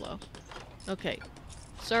cash flow. Okay.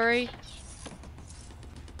 Sorry.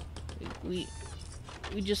 We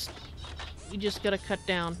just gotta cut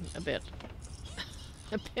down a bit.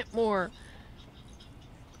 A bit more.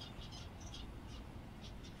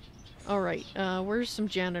 Alright, where's some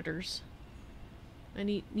janitors? I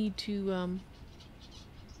need to,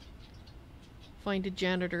 find a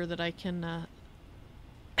janitor that I can,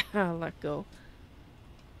 let go.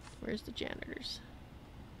 Where's the janitors?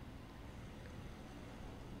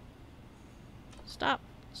 Stop!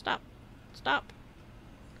 Stop! Stop!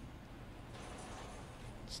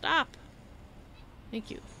 Stop!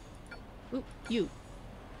 Thank you. Oop, you.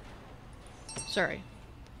 Sorry.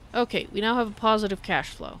 Okay, we now have a positive cash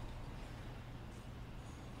flow.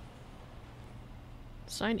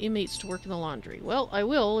 Assign inmates to work in the laundry. Well, I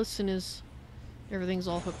will as soon as everything's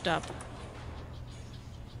all hooked up.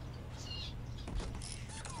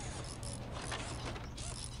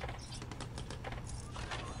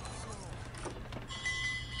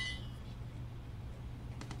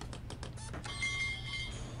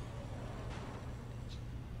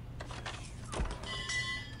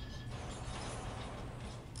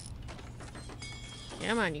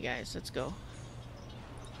 Come on, you guys, let's go.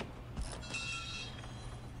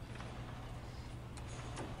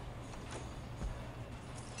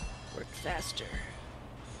 Work faster.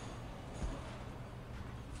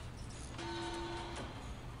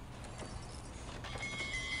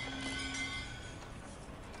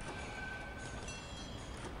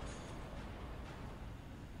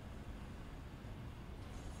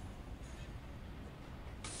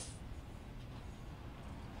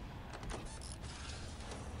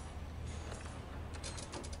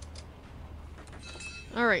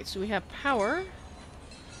 Alright, so we have power.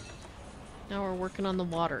 Now we're working on the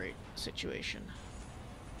water situation.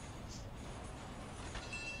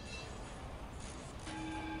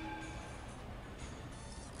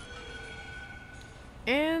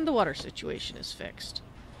 And the water situation is fixed.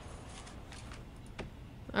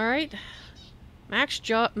 Alright, Max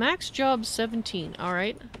job 17. All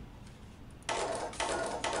right.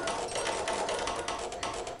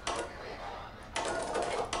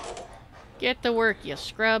 Get to work, you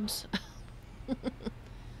scrubs.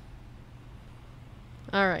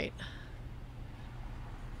 All right.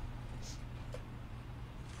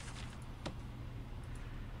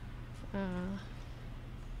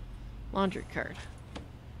 Laundry cart.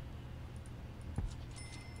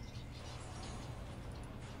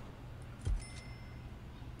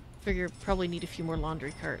 Figure probably need a few more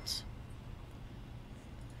laundry carts.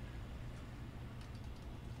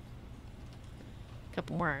 A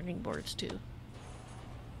couple more ironing boards too.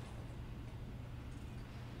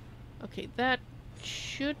 Okay, that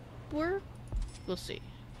should work. We'll see.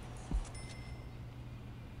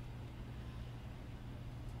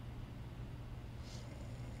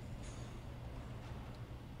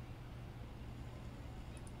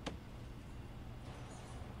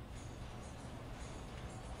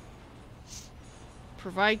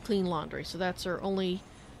 Provide clean laundry, so that's our only...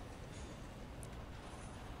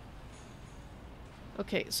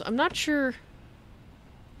 Okay, so I'm not sure...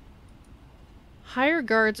 Hire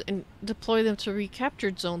guards and deploy them to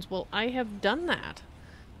recaptured zones. Well, I have done that.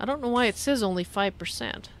 I don't know why it says only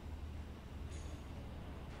 5%.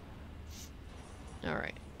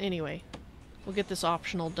 Alright, anyway. We'll get this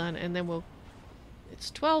optional done, and then we'll... It's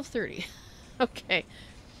 12:30. Okay.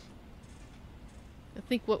 I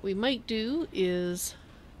think what we might do is...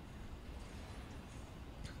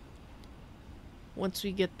 Once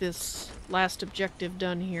we get this last objective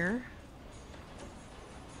done here,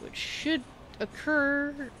 which should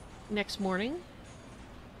occur next morning.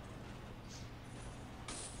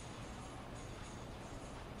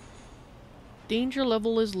 Danger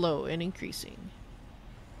level is low and increasing.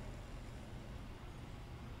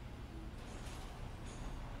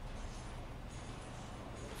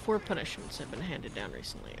 Four punishments have been handed down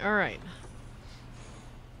recently. Alright.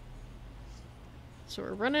 So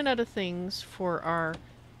we're running out of things for our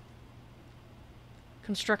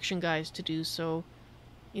construction guys to do, so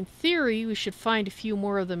in theory we should find a few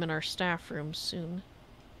more of them in our staff rooms soon.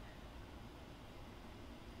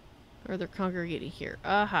 Or they're congregating here.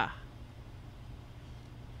 Aha.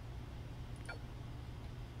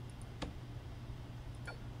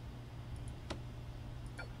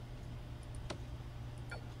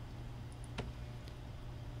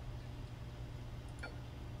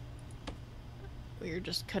 We're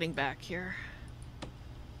just cutting back here.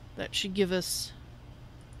 That should give us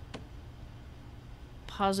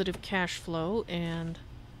positive cash flow, and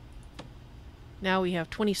now we have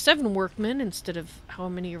 27 workmen instead of how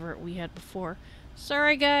many we had before.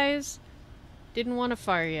 Sorry guys, didn't want to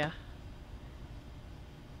fire you.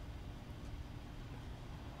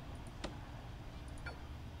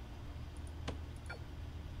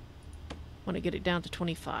 Want to get it down to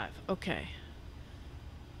 25. Okay.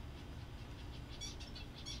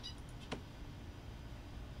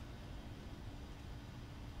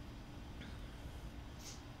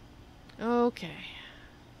 Okay.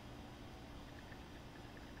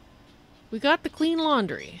 We got the clean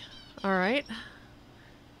laundry. Alright.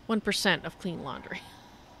 1% of clean laundry.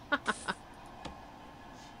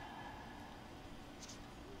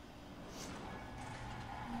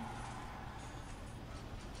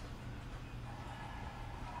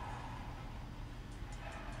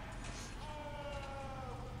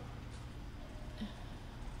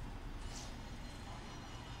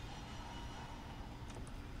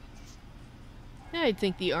 I'd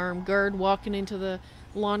think the armed guard walking into the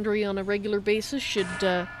laundry on a regular basis should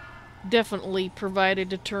definitely provide a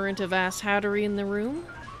deterrent of asshattery in the room.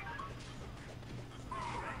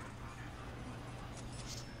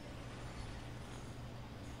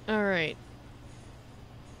 Alright.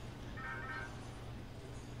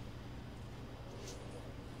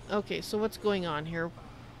 Okay, so what's going on here?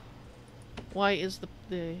 Why is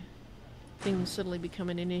the thing suddenly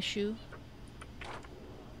becoming an issue?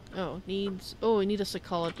 Oh, needs... Oh, we need a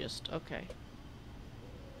psychologist. Okay.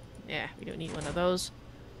 Yeah, we don't need one of those.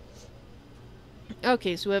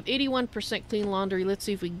 Okay, so we have 81% clean laundry. Let's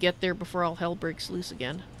see if we can get there before all hell breaks loose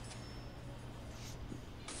again.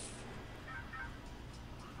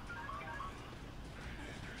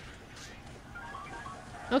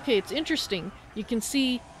 Okay, it's interesting. You can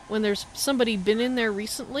see when there's somebody been in there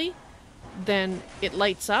recently, then it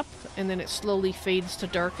lights up, and then it slowly fades to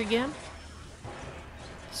dark again.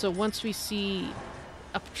 So once we see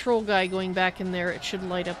a patrol guy going back in there, it should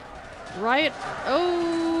light up. Riot?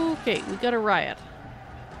 Oh, okay, we got a riot.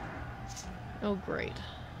 Oh, great.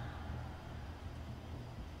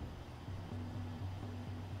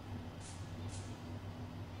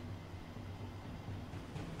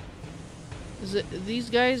 Is it these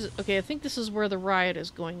guys? Okay, I think this is where the riot is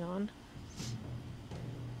going on.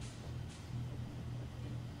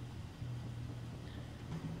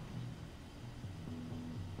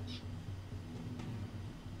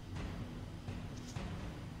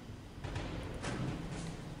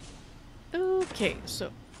 Okay, so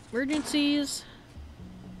emergencies.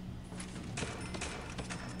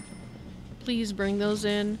 Please bring those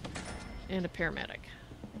in. And a paramedic.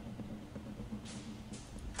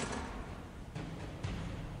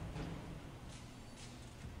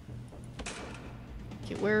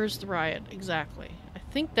 Okay, where's the riot? Exactly. I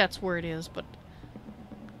think that's where it is, but...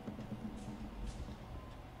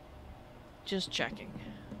 just checking.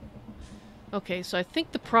 Okay, so I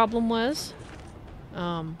think the problem was...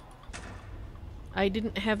 I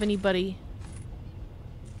didn't have anybody...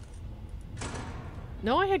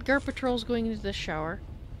 No, I had guard patrols going into this shower.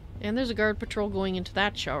 And there's a guard patrol going into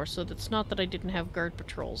that shower, so it's not that I didn't have guard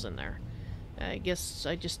patrols in there. I guess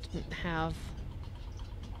I just didn't have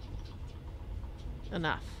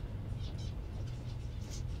enough.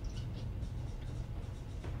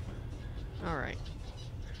 Alright.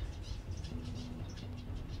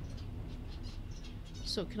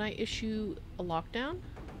 So can I issue a lockdown?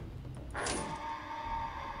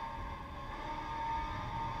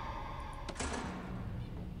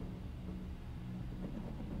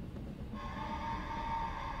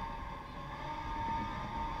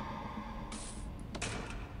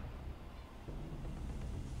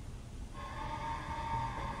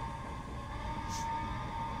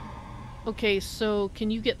 Okay, so can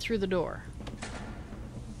you get through the door?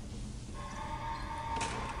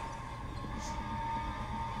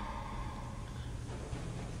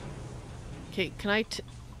 Okay, can I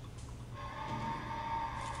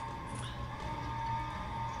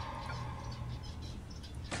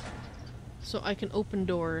so I can open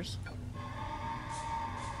doors.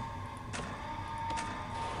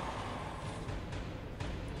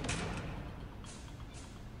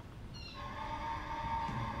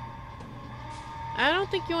 I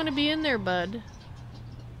don't think you want to be in there, bud.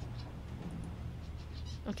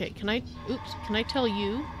 Okay, can I... oops, can I tell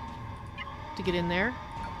you to get in there?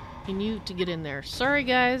 And you to get in there. Sorry,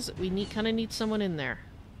 guys. We kind of need someone in there.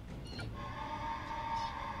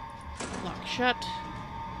 Lock shut.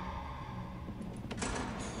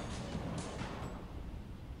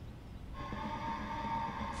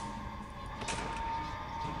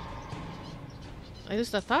 I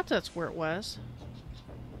thought that's where it was.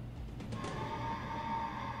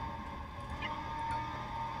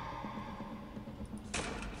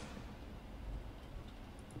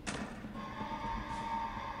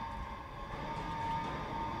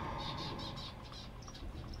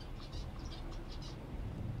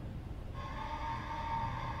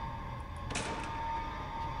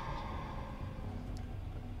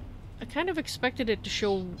 I kind of expected it to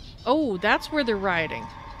show... oh, that's where they're rioting.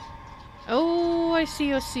 Oh, I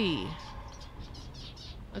see, I see.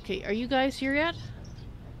 Okay, are you guys here yet?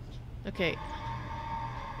 Okay.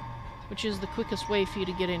 Which is the quickest way for you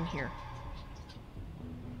to get in here?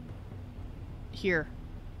 Here.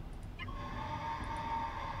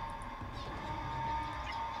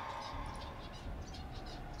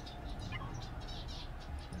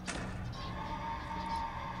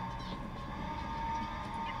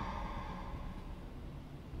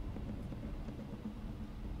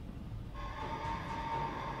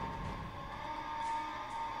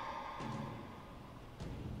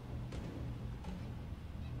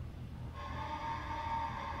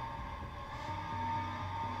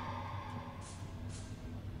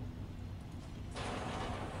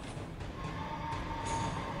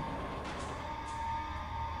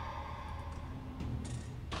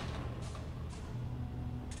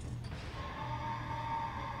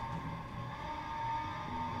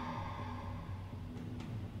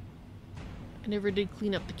 I never did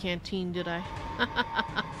clean up the canteen, did I?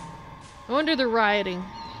 No wonder they're rioting.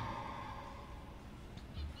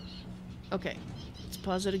 Okay, let's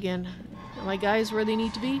pause it again. Are my guys where they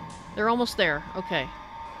need to be? They're almost there. Okay.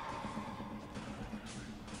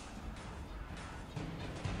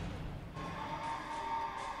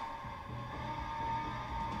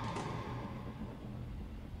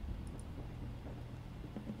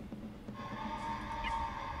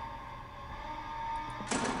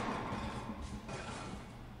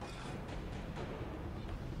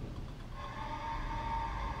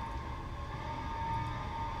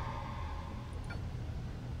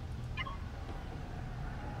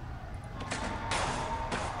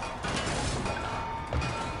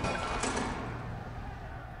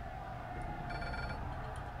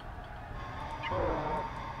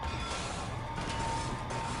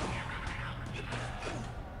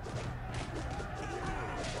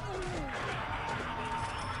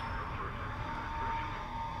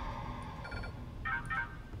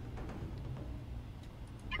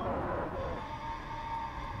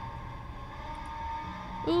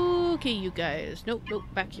 Okay, you guys. Nope, nope,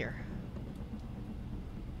 back here.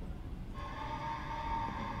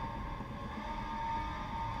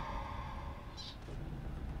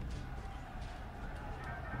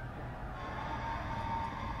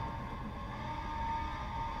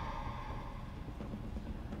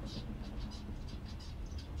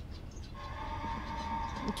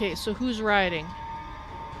 Okay, so who's riding?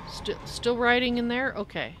 Still riding in there?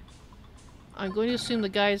 Okay. I'm going to assume the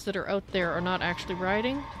guys that are out there are not actually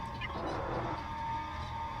riding.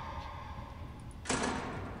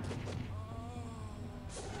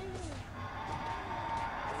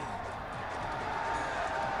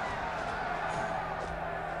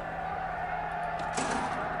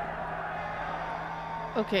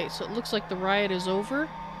 Okay, so it looks like the riot is over.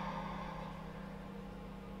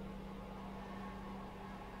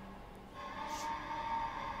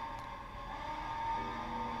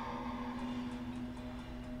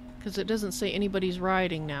 Because it doesn't say anybody's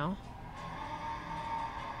riding now.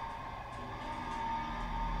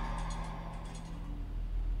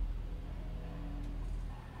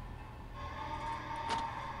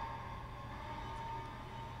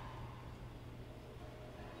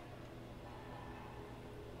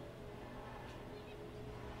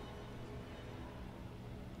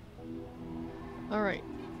 Alright.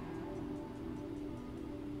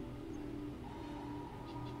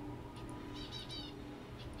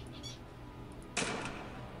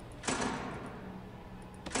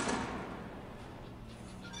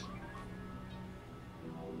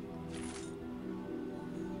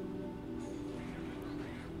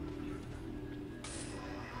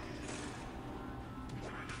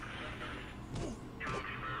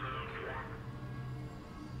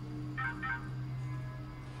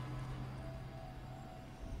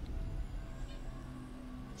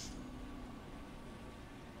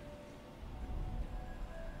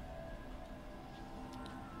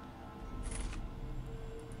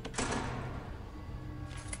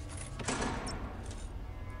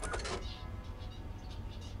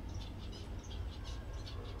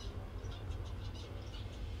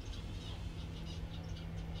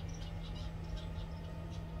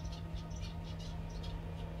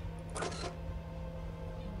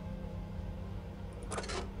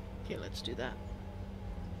 Okay, let's do that.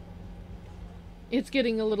 It's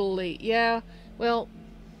getting a little late. Yeah, well,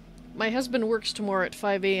 my husband works tomorrow at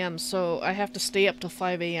 5 a.m., so I have to stay up till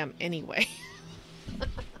 5 a.m. anyway.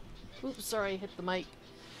 Oops, sorry, I hit the mic.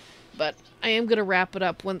 But I am going to wrap it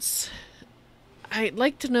up once... I'd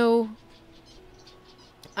like to know...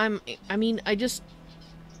 I just...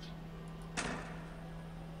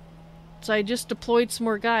 So I just deployed some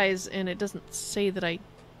more guys, and it doesn't say that I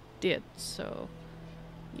did, so...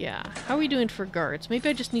 Yeah. How are we doing for guards? Maybe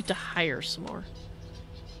I just need to hire some more.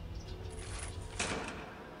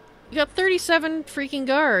 We got 37 freaking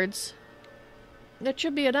guards. That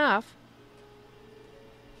should be enough.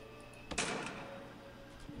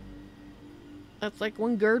 That's like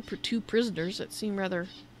one guard per 2 prisoners. That seems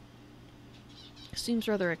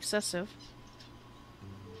rather excessive.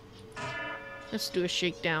 Let's do a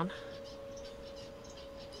shakedown.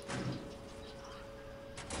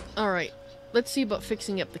 Alright. Let's see about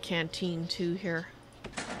fixing up the canteen too here.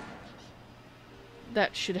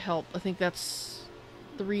 That should help. I think that's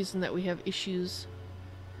the reason that we have issues.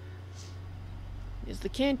 Is the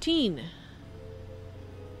canteen.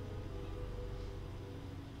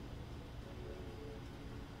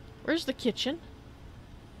 Where's the kitchen?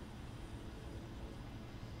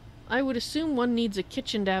 I would assume one needs a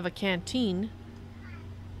kitchen to have a canteen.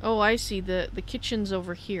 Oh, I see. The kitchen's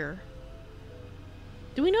over here.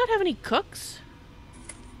 Do we not have any cooks?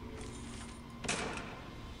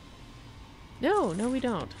 No, no we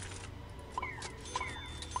don't.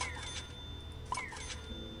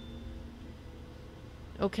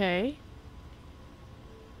 Okay.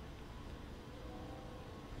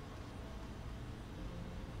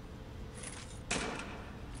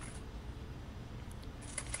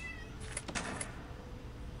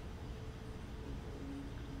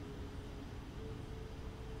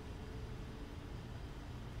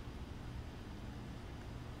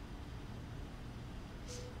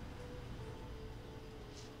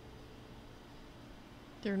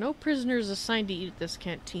 There are no prisoners assigned to eat at this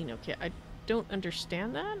canteen. Okay, I don't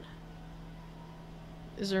understand that.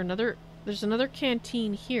 Is there another... There's another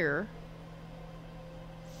canteen here.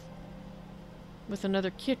 With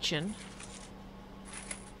another kitchen.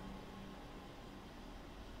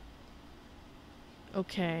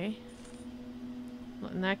 Okay.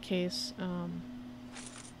 Well, in that case,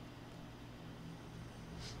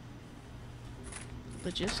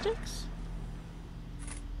 logistics?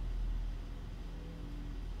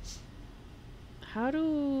 How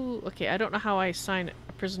do... Okay, I don't know how I assign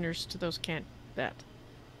prisoners to those can't... That.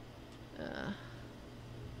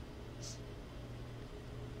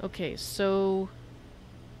 Okay, so...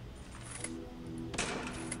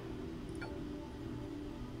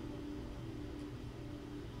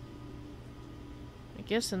 I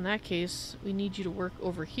guess in that case, we need you to work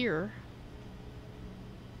over here.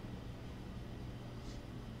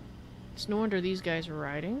 It's no wonder these guys are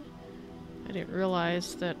riding. I didn't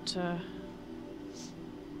realize that,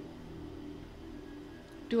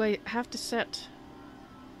 do I have to set...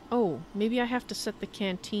 Oh, maybe I have to set the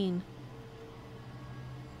canteen.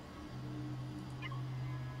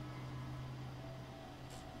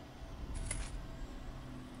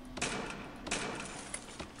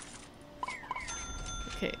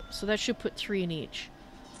 Okay, so that should put 3 in each.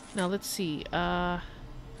 Now let's see, is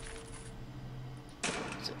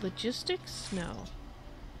it logistics? No.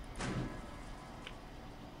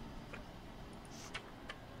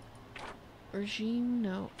 Regime?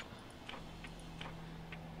 No.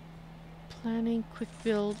 Planning, quick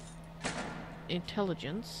build,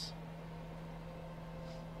 intelligence.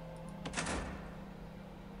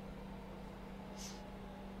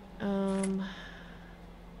 I'm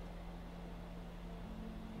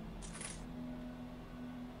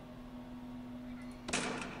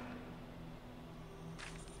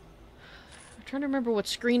trying to remember what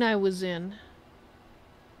screen I was in.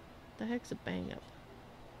 The heck's a bang up?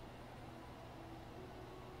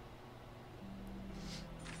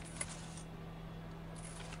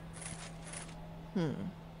 I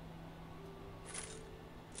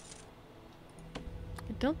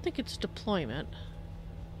don't think it's deployment.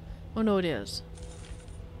 Oh no, it is.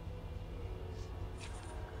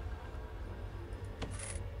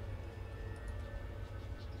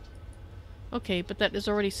 Okay, but that is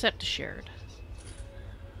already set to shared.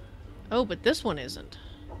 Oh, but this one isn't.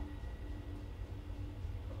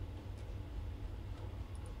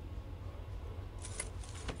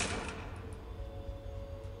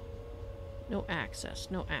 No access,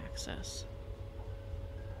 no access.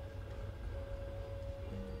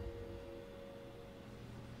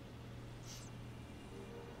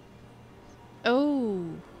 Oh.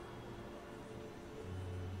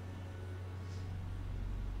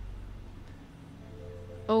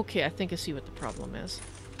 Okay, I think I see what the problem is.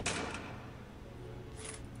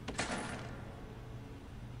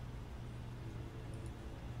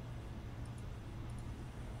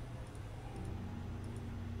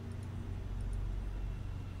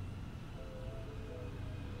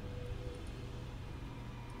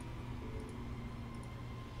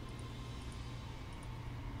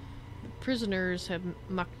 Prisoners have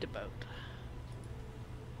mucked about.